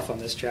cut off on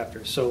this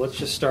chapter, so let's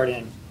just start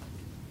in.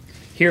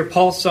 Here,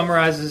 Paul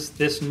summarizes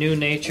this new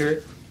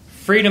nature,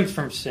 freedom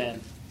from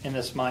sin, in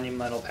this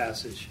monumental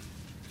passage.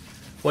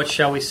 What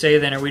shall we say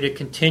then? Are we to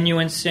continue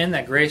in sin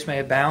that grace may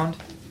abound?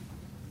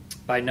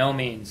 By no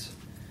means.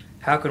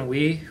 How can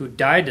we, who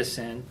died to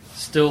sin,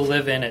 still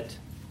live in it?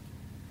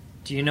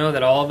 Do you know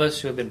that all of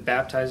us who have been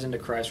baptized into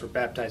Christ were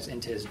baptized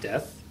into his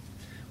death?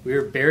 We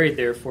were buried,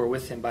 therefore,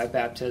 with him by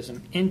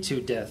baptism into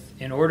death,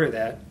 in order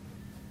that,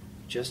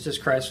 just as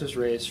Christ was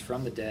raised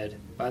from the dead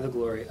by the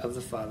glory of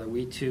the Father,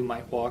 we too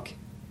might walk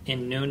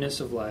in newness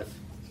of life.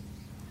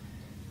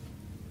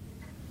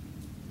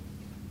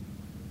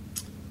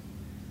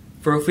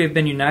 For if we have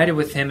been united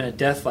with him in a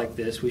death like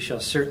this, we shall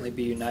certainly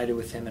be united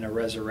with him in a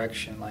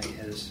resurrection like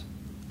his.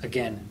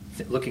 Again,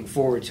 looking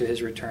forward to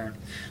his return.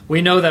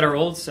 We know that our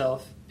old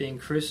self, being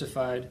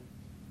crucified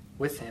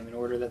with him in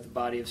order that the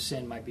body of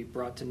sin might be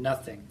brought to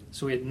nothing,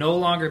 so we would no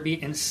longer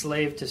be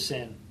enslaved to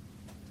sin.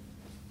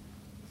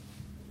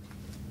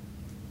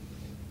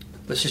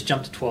 Let's just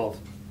jump to 12.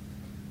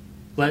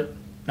 Let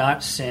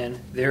not sin,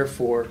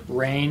 therefore,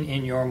 reign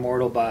in your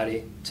mortal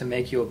body to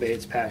make you obey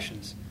its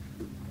passions.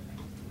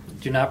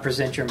 Do not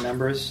present your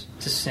members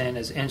to sin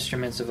as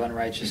instruments of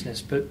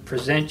unrighteousness, but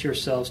present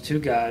yourselves to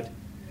God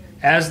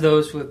as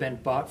those who have been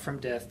bought from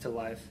death to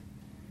life,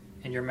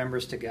 and your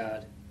members to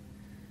God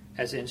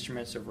as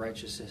instruments of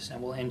righteousness.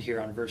 And we'll end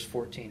here on verse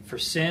 14. For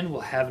sin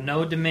will have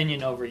no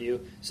dominion over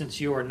you, since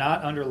you are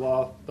not under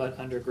law, but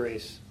under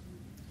grace.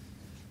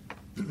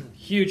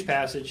 Huge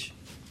passage.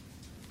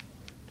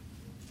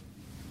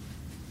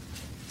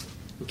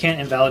 We can't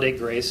invalidate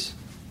grace,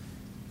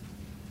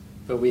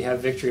 but we have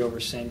victory over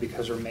sin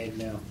because we're made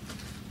new.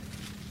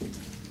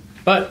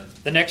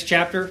 But the next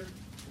chapter,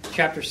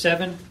 chapter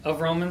 7 of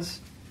Romans,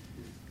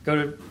 go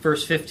to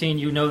verse 15.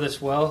 You know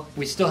this well.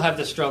 We still have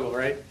the struggle,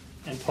 right?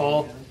 And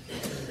Paul,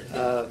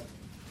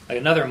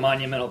 another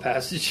monumental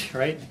passage,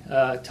 right,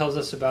 tells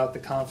us about the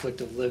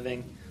conflict of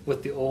living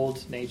with the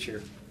old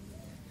nature.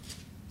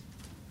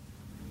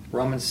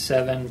 Romans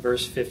 7,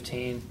 verse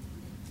 15.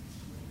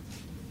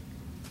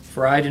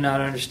 For I do not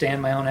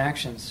understand my own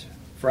actions.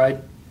 For I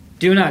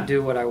do not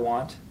do what I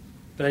want,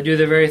 but I do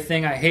the very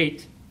thing I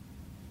hate.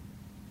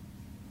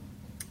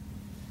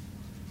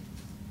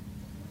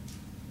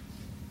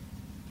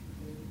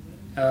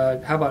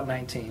 How about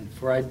 19?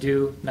 For I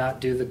do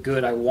not do the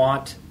good I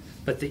want,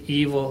 but the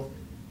evil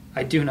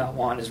I do not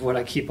want is what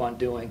I keep on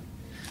doing.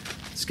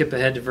 Skip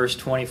ahead to verse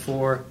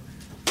 24.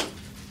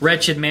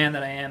 Wretched man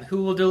that I am,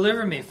 who will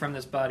deliver me from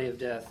this body of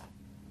death?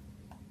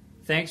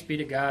 Thanks be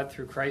to God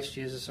through Christ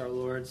Jesus our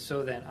Lord.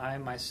 So then I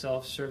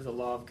myself serve the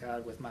law of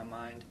God with my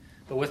mind,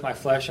 but with my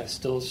flesh I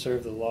still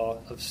serve the law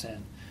of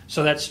sin.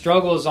 So that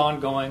struggle is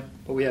ongoing,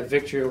 but we have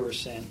victory over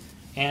sin.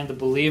 And the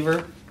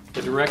believer,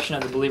 the direction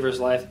of the believer's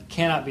life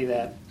cannot be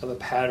that of a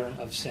pattern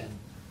of sin.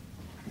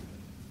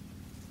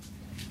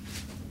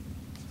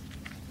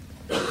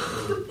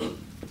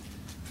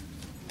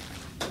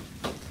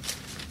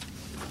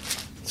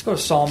 Let's go to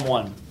Psalm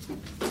 1.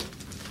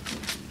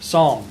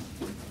 Psalm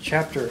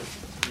chapter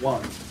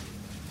 1.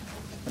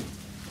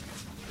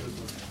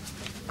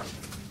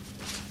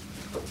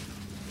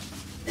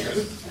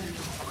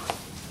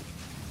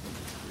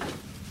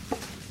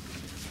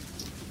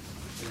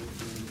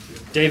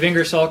 Dave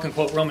Ingersoll can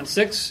quote Romans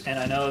 6, and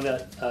I know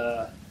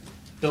that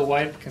Bill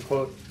White can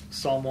quote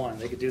Psalm 1.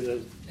 They could do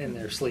that in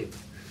their sleep.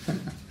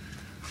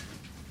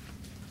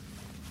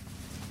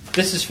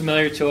 This is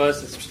familiar to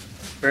us. It's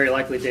very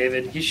likely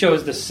David. He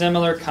shows the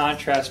similar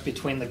contrast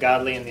between the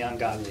godly and the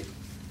ungodly.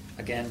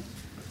 Again,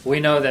 we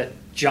know that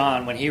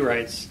John, when he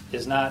writes,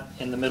 is not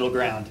in the middle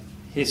ground.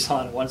 He's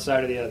on one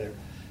side or the other.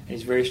 And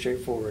he's very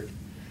straightforward.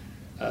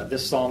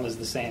 This psalm is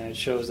the same. It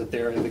shows that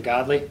there are the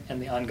godly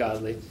and the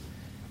ungodly.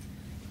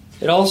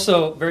 It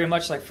also, very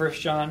much like 1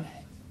 John,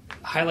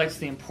 highlights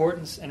the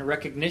importance and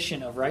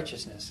recognition of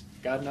righteousness.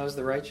 God knows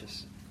the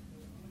righteous.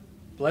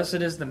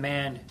 Blessed is the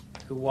man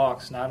who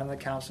walks not in the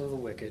counsel of the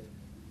wicked,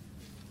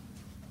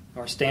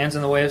 nor stands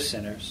in the way of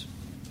sinners,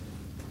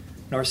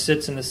 nor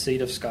sits in the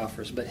seat of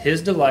scoffers. But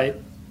his delight,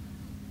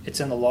 it's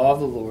in the law of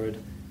the Lord,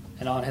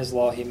 and on his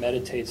law he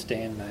meditates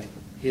day and night.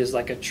 He is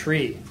like a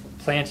tree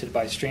planted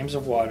by streams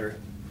of water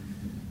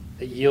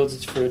that yields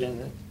its fruit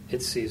in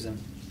its season,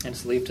 and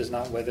its leaf does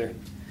not wither.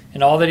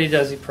 In all that he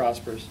does, he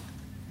prospers.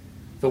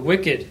 The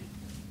wicked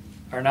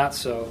are not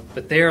so,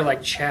 but they are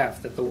like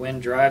chaff that the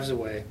wind drives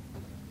away.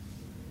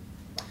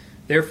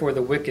 Therefore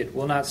the wicked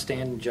will not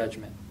stand in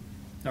judgment,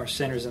 nor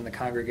sinners in the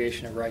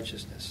congregation of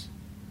righteousness.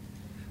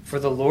 For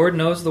the Lord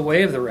knows the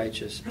way of the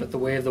righteous, but the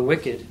way of the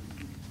wicked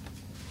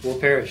will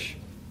perish.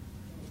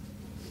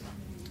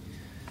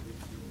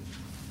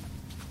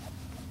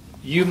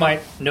 You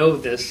might know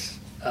this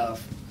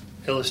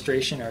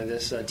illustration or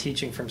this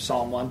teaching from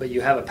Psalm 1, but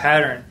you have a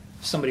pattern.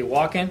 Somebody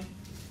walking,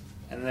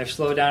 and then they're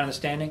slow down in the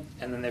standing,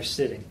 and then they're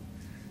sitting.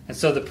 And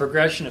so the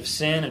progression of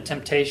sin and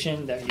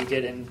temptation that you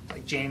get in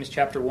like James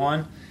chapter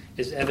 1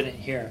 is evident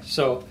here.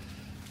 So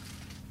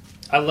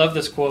I love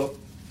this quote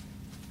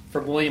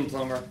from William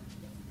Bloomer.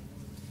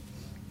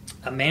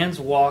 A man's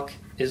walk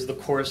is the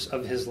course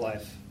of his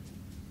life.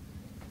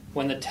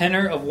 When the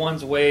tenor of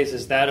one's ways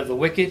is that of the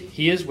wicked,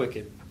 he is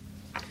wicked.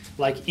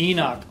 Like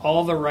Enoch,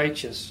 all the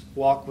righteous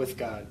walk with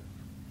God.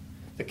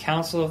 The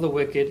counsel of the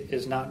wicked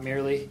is not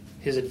merely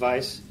his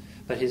advice,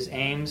 but his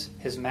aims,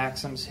 his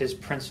maxims, his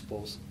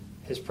principles,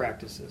 his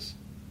practices.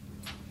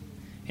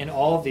 In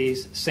all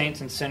these,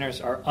 saints and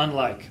sinners are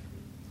unlike.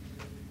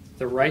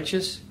 The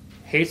righteous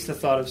hates the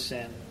thought of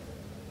sin,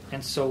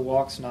 and so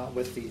walks not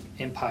with the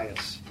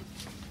impious.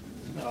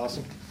 Isn't that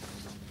awesome?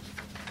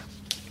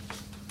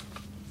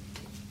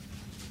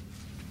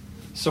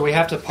 So we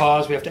have to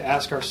pause, we have to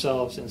ask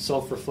ourselves in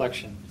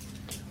self-reflection,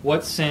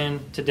 what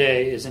sin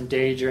today is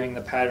endangering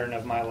the pattern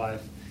of my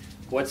life?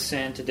 What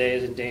sin today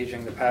is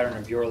endangering the pattern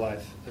of your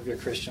life, of your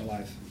Christian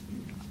life?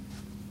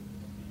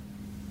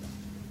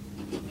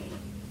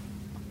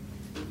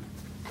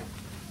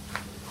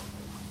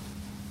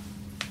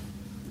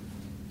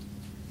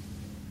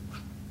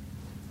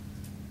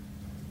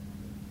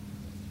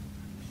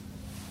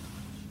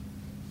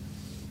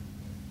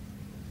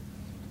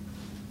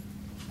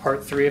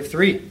 Part 3 of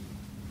 3.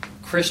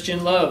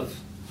 Christian love.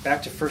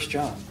 Back to 1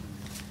 John.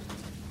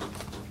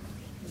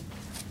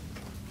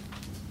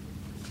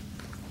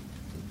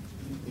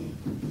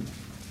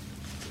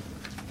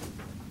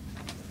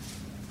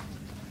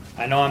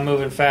 I know I'm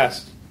moving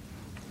fast.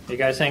 You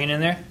guys hanging in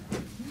there?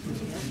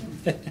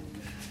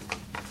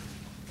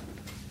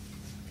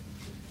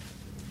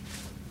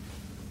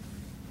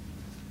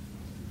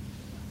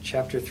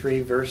 Chapter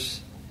 3,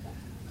 verse...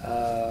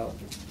 where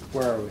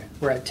are we?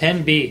 We're at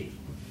 10b.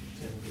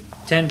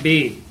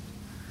 10b.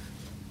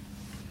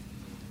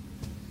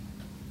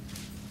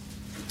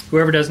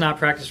 Whoever does not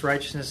practice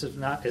righteousness is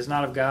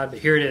not of God, but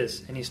here it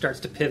is, and he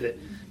starts to pivot.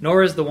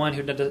 Nor is the one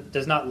who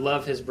does not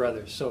love his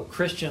brother. So,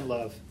 Christian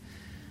love.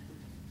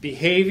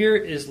 Behavior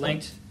is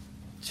linked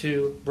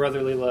to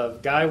brotherly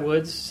love. Guy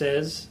Woods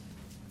says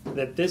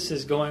that this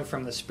is going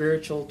from the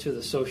spiritual to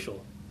the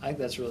social. I think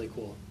that's really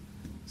cool.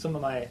 Some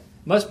of my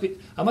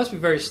I must be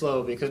very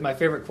slow because my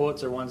favorite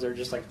quotes are ones that are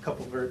just like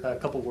a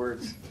couple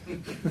words.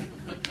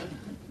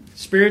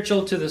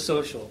 Spiritual to the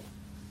social.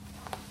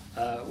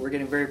 We're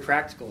getting very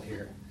practical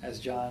here, as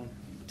John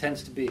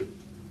tends to be.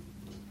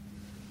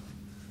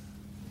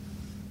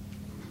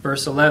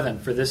 Verse 11,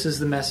 for this is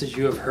the message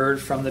you have heard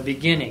from the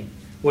beginning.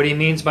 What he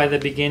means by the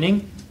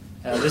beginning,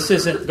 this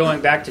isn't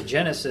going back to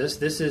Genesis.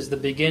 This is the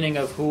beginning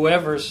of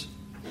whoever's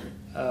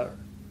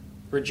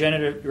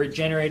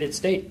regenerated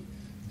state.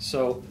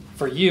 So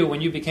for you,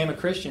 when you became a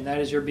Christian, that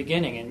is your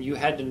beginning, and you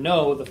had to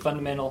know the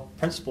fundamental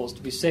principles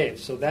to be saved.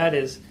 So that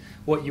is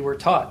what you were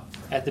taught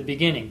at the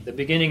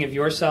beginning of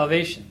your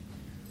salvation.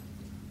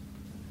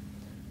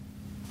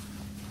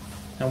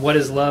 And what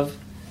is love?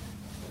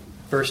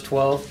 Verse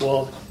 12,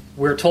 well,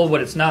 we're told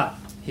what it's not.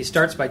 He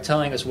starts by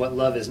telling us what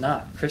love is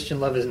not. Christian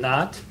love is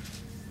not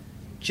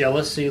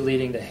jealousy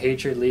leading to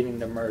hatred, leading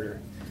to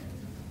murder.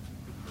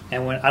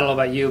 And I don't know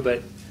about you,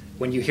 but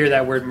when you hear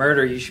that word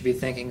murder, you should be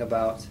thinking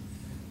about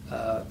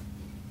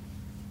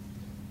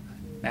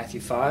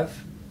Matthew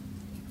 5,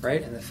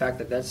 right? And the fact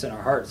that that's in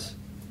our hearts.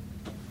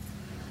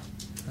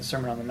 The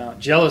Sermon on the Mount.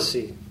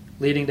 Jealousy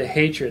leading to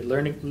hatred,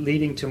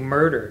 leading to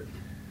murder.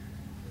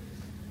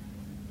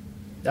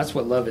 That's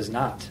what love is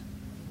not.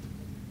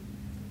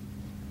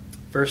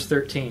 Verse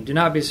 13, do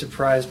not be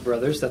surprised,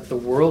 brothers, that the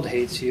world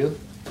hates you.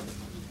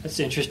 That's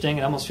interesting.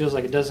 It almost feels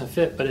like it doesn't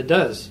fit, but it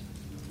does.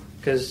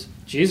 Because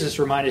Jesus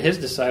reminded his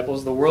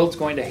disciples, the world's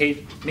going to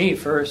hate me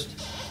first.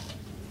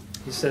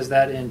 He says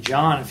that in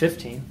John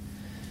 15.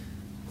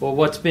 Well,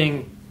 what's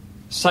being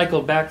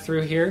cycled back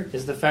through here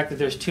is the fact that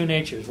there's two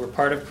natures. We're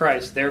part of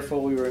Christ,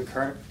 therefore we will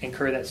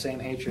incur that same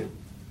hatred.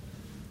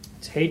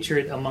 It's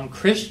hatred among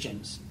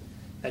Christians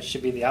that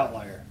should be the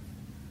outlier.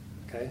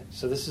 Okay?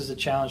 So this is a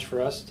challenge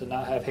for us to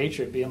not have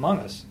hatred be among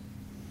us.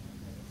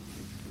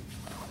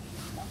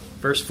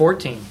 Verse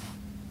 14.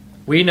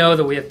 We know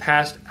that we have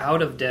passed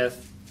out of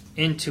death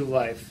into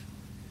life.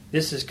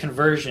 This is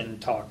conversion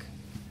talk.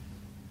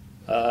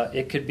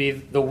 It could be,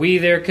 the we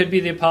there could be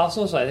the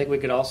apostles. I think we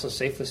could also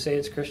safely say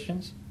it's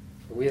Christians.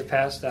 For we have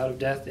passed out of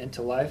death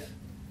into life.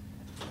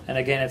 And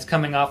again, it's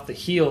coming off the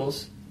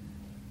heels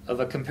of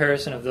a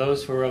comparison of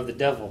those who are of the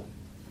devil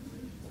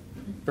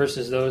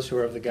versus those who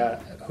are of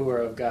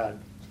God.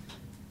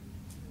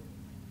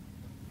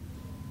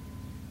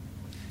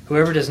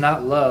 Whoever does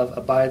not love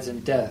abides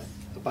in death.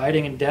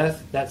 Abiding in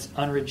death, that's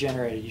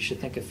unregenerated. You should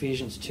think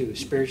Ephesians 2,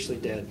 spiritually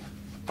dead.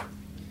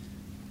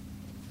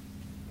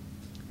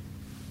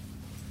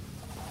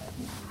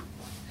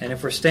 And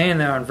if we're staying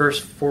there on verse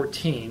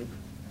 14,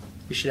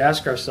 we should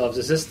ask ourselves,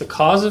 is this the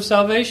cause of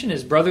salvation?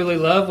 Is brotherly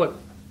love what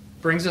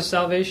brings us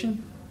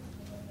salvation?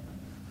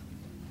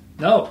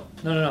 No.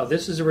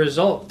 This is a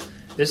result.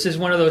 This is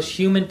one of those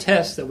human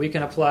tests that we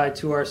can apply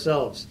to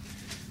ourselves.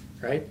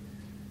 Right?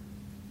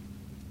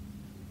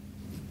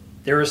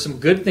 There are some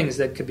good things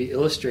that could be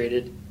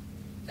illustrated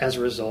as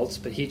results,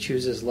 but he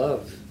chooses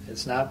love.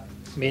 It's not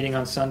meeting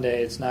on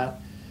Sunday. It's not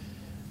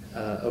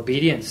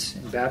obedience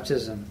in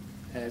baptism.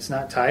 And it's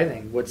not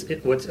tithing. What's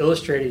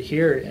illustrated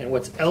here and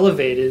what's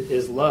elevated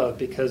is love,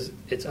 because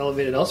it's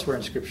elevated elsewhere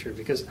in Scripture,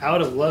 because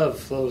out of love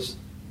flows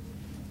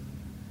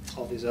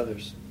all these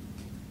others.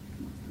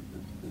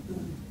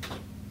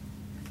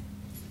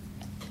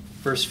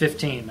 Verse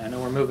 15. I know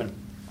we're moving.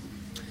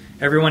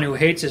 Everyone who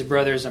hates his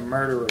brother is a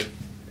murderer.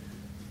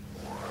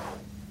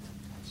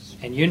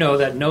 And you know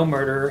that no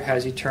murderer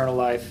has eternal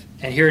life.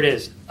 And here it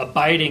is,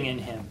 abiding in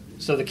him.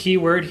 So the key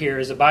word here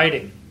is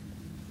abiding.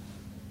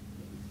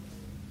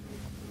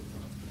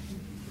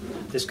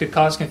 This could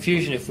cause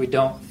confusion if we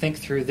don't think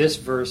through this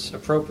verse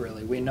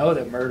appropriately. We know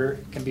that murder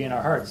can be in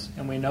our hearts.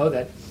 And we know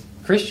that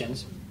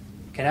Christians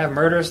can have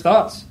murderous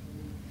thoughts.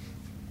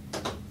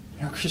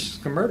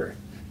 Christians can murder.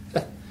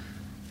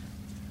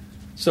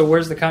 So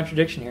where's the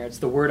contradiction here? It's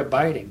the word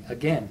abiding.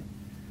 Again,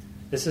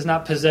 this is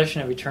not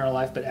possession of eternal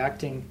life, but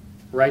acting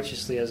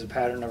righteously as a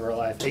pattern of our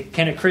life.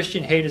 Can a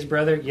Christian hate his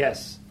brother?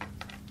 Yes.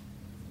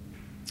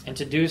 And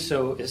to do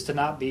so is to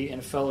not be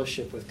in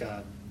fellowship with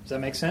God. Does that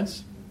make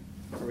sense?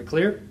 Are we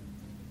clear?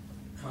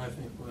 I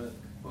think what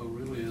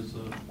really is the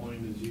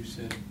point is you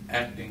said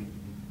acting.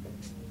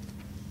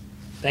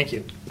 Thank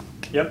you.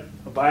 Yep.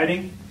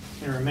 Abiding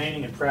and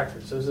remaining in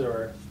practice. Those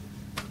are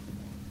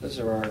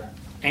our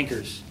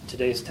anchors in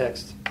today's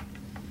text.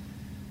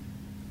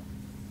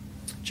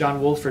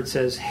 John Wolford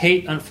says,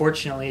 hate,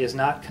 unfortunately, is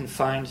not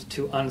confined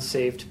to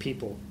unsaved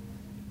people.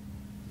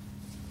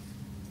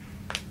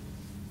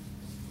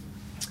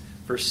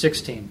 Verse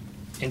 16.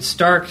 In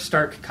stark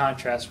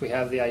contrast, we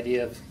have the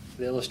idea of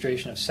the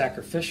illustration of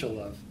sacrificial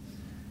love.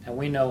 And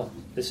we know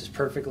this is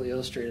perfectly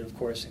illustrated, of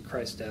course, in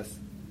Christ's death.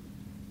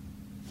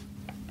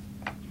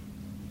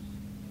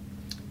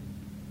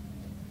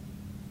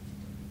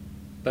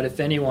 But if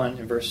anyone,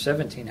 in verse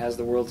 17, has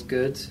the world's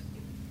goods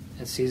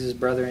and sees his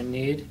brother in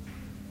need,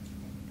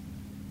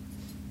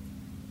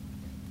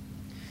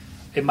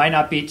 it might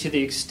not be to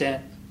the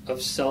extent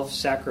of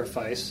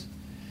self-sacrifice,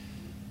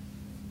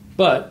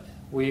 but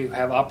we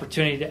have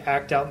opportunity to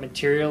act out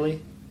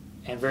materially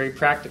and very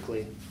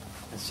practically.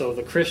 And so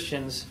the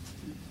Christian's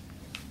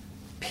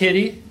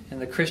pity and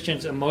the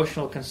Christian's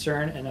emotional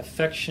concern and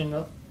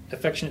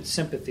affectionate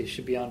sympathy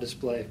should be on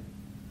display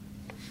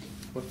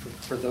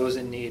for those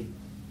in need.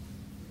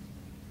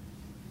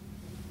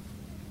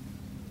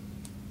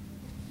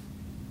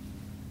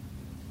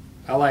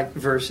 I like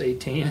verse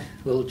 18.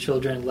 Little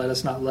children, let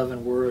us not love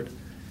in word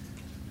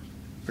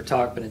or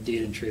talk, but in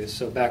deed and truth.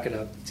 So back it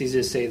up. It's easy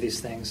to say these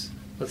things.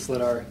 Let's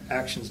let our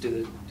actions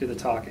do the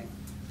talking.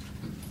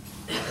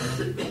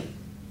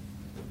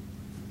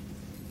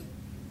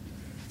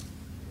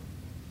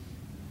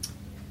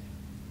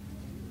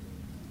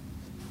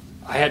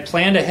 I had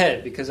planned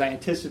ahead because I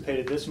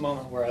anticipated this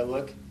moment where I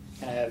look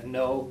and I have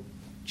no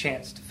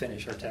chance to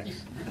finish our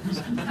text.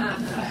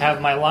 I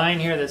have my line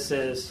here that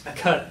says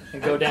cut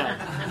and go down.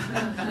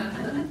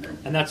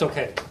 And that's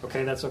okay.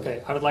 Okay, that's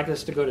okay. I would like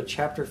us to go to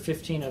chapter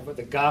 15 of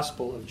the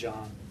Gospel of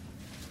John.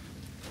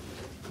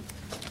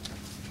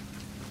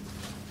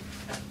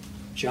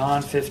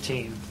 John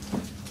 15.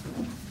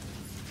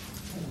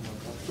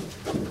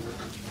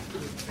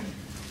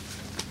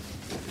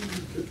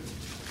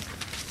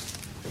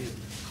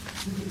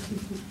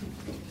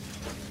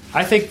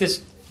 I think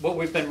what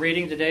we've been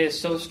reading today is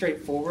so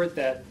straightforward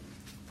that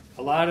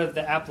a lot of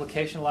the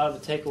application, a lot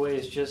of the takeaway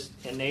is just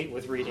innate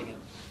with reading it.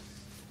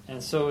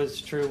 And so it's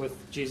true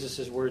with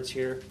Jesus' words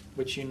here,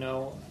 which you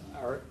know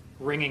are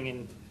ringing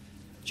in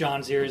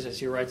John's ears as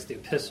he writes the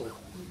epistle.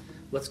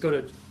 Let's go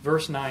to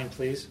verse 9,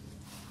 please.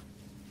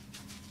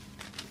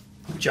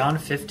 John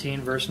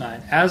 15, verse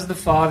 9. As the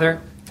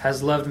Father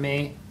has loved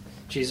me,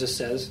 Jesus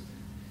says,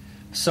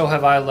 so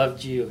have I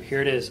loved you.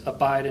 Here it is.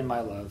 Abide in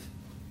my love.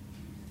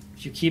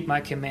 If you keep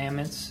my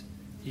commandments,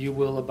 you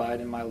will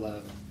abide in my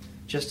love,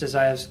 just as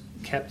I have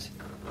kept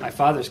my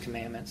Father's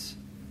commandments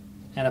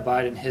and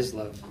abide in his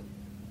love.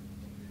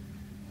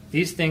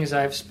 These things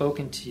I have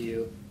spoken to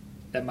you,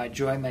 that my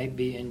joy may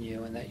be in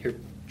you and that your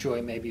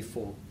joy may be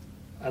full.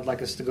 I'd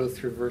like us to go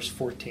through verse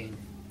 14.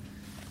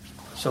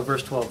 So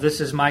verse 12.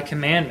 This is my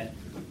commandment,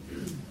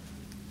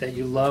 that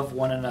you love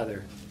one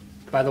another.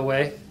 By the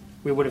way,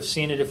 we would have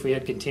seen it if we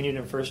had continued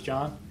in 1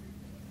 John.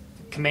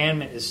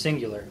 Commandment is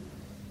singular.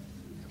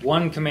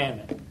 One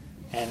commandment.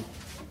 And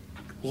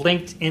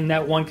linked in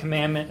that one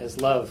commandment is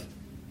love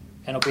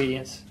and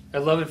obedience.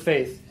 Love and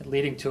faith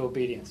leading to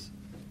obedience.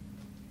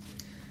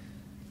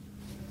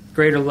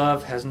 Greater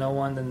love has no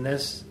one than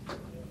this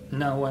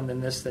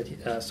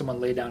that someone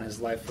lay down his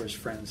life for his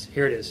friends.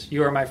 Here it is.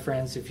 You are my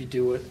friends if you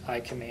do what I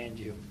command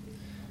you.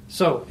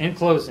 So, in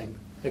closing,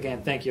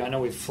 again, thank you. I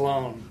know we've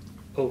flown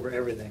over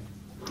everything.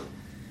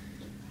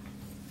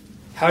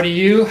 How do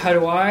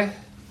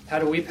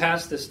we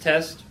pass this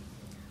test?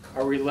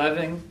 Are we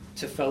loving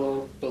to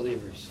fellow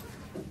believers?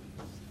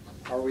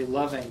 Are we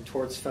loving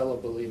towards fellow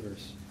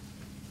believers?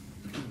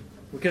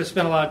 We could have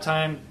spent a lot of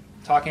time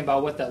talking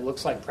about what that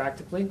looks like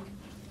practically.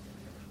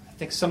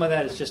 I think some of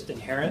that is just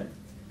inherent.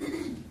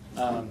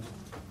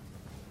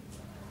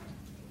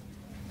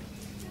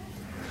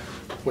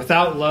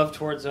 Without love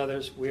towards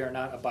others, we are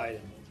not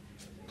abiding.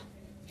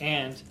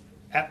 And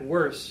at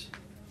worst,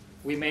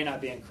 we may not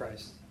be in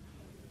Christ.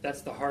 That's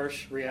the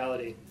harsh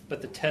reality.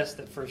 But the test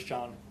that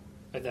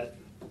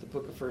the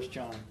book of 1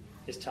 John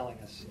is telling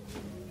us.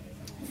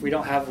 If we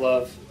don't have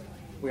love,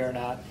 we are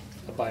not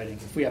abiding.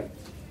 If we have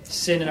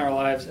sin in our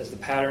lives as the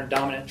pattern,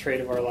 dominant trait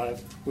of our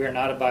life, we are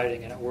not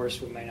abiding, and at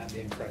worst, we may not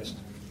be in Christ.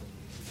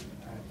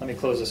 All right, let me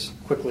close this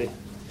quickly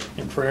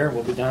in prayer.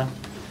 We'll be done.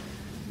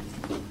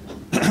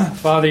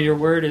 Father, your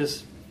word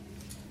is,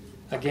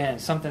 again,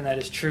 something that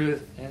is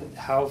true, and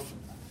how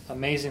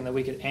amazing that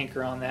we could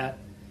anchor on that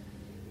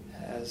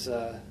as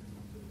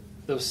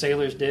those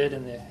sailors did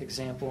in the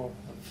example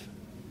of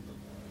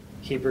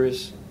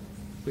Hebrews.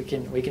 We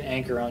can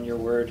anchor on your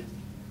word.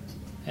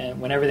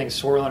 And when everything's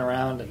swirling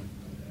around and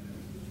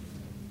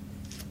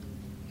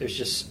there's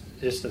just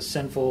a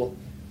sinful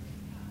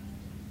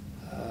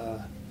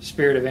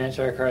spirit of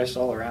Antichrist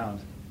all around.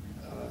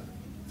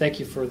 Thank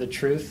you for the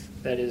truth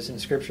that is in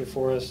Scripture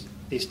for us.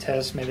 These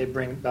tests, may they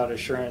bring about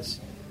assurance.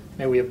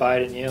 May we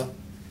abide in you.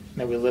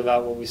 May we live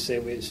out what we say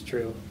is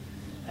true.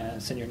 And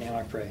it's in your name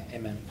I pray.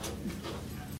 Amen.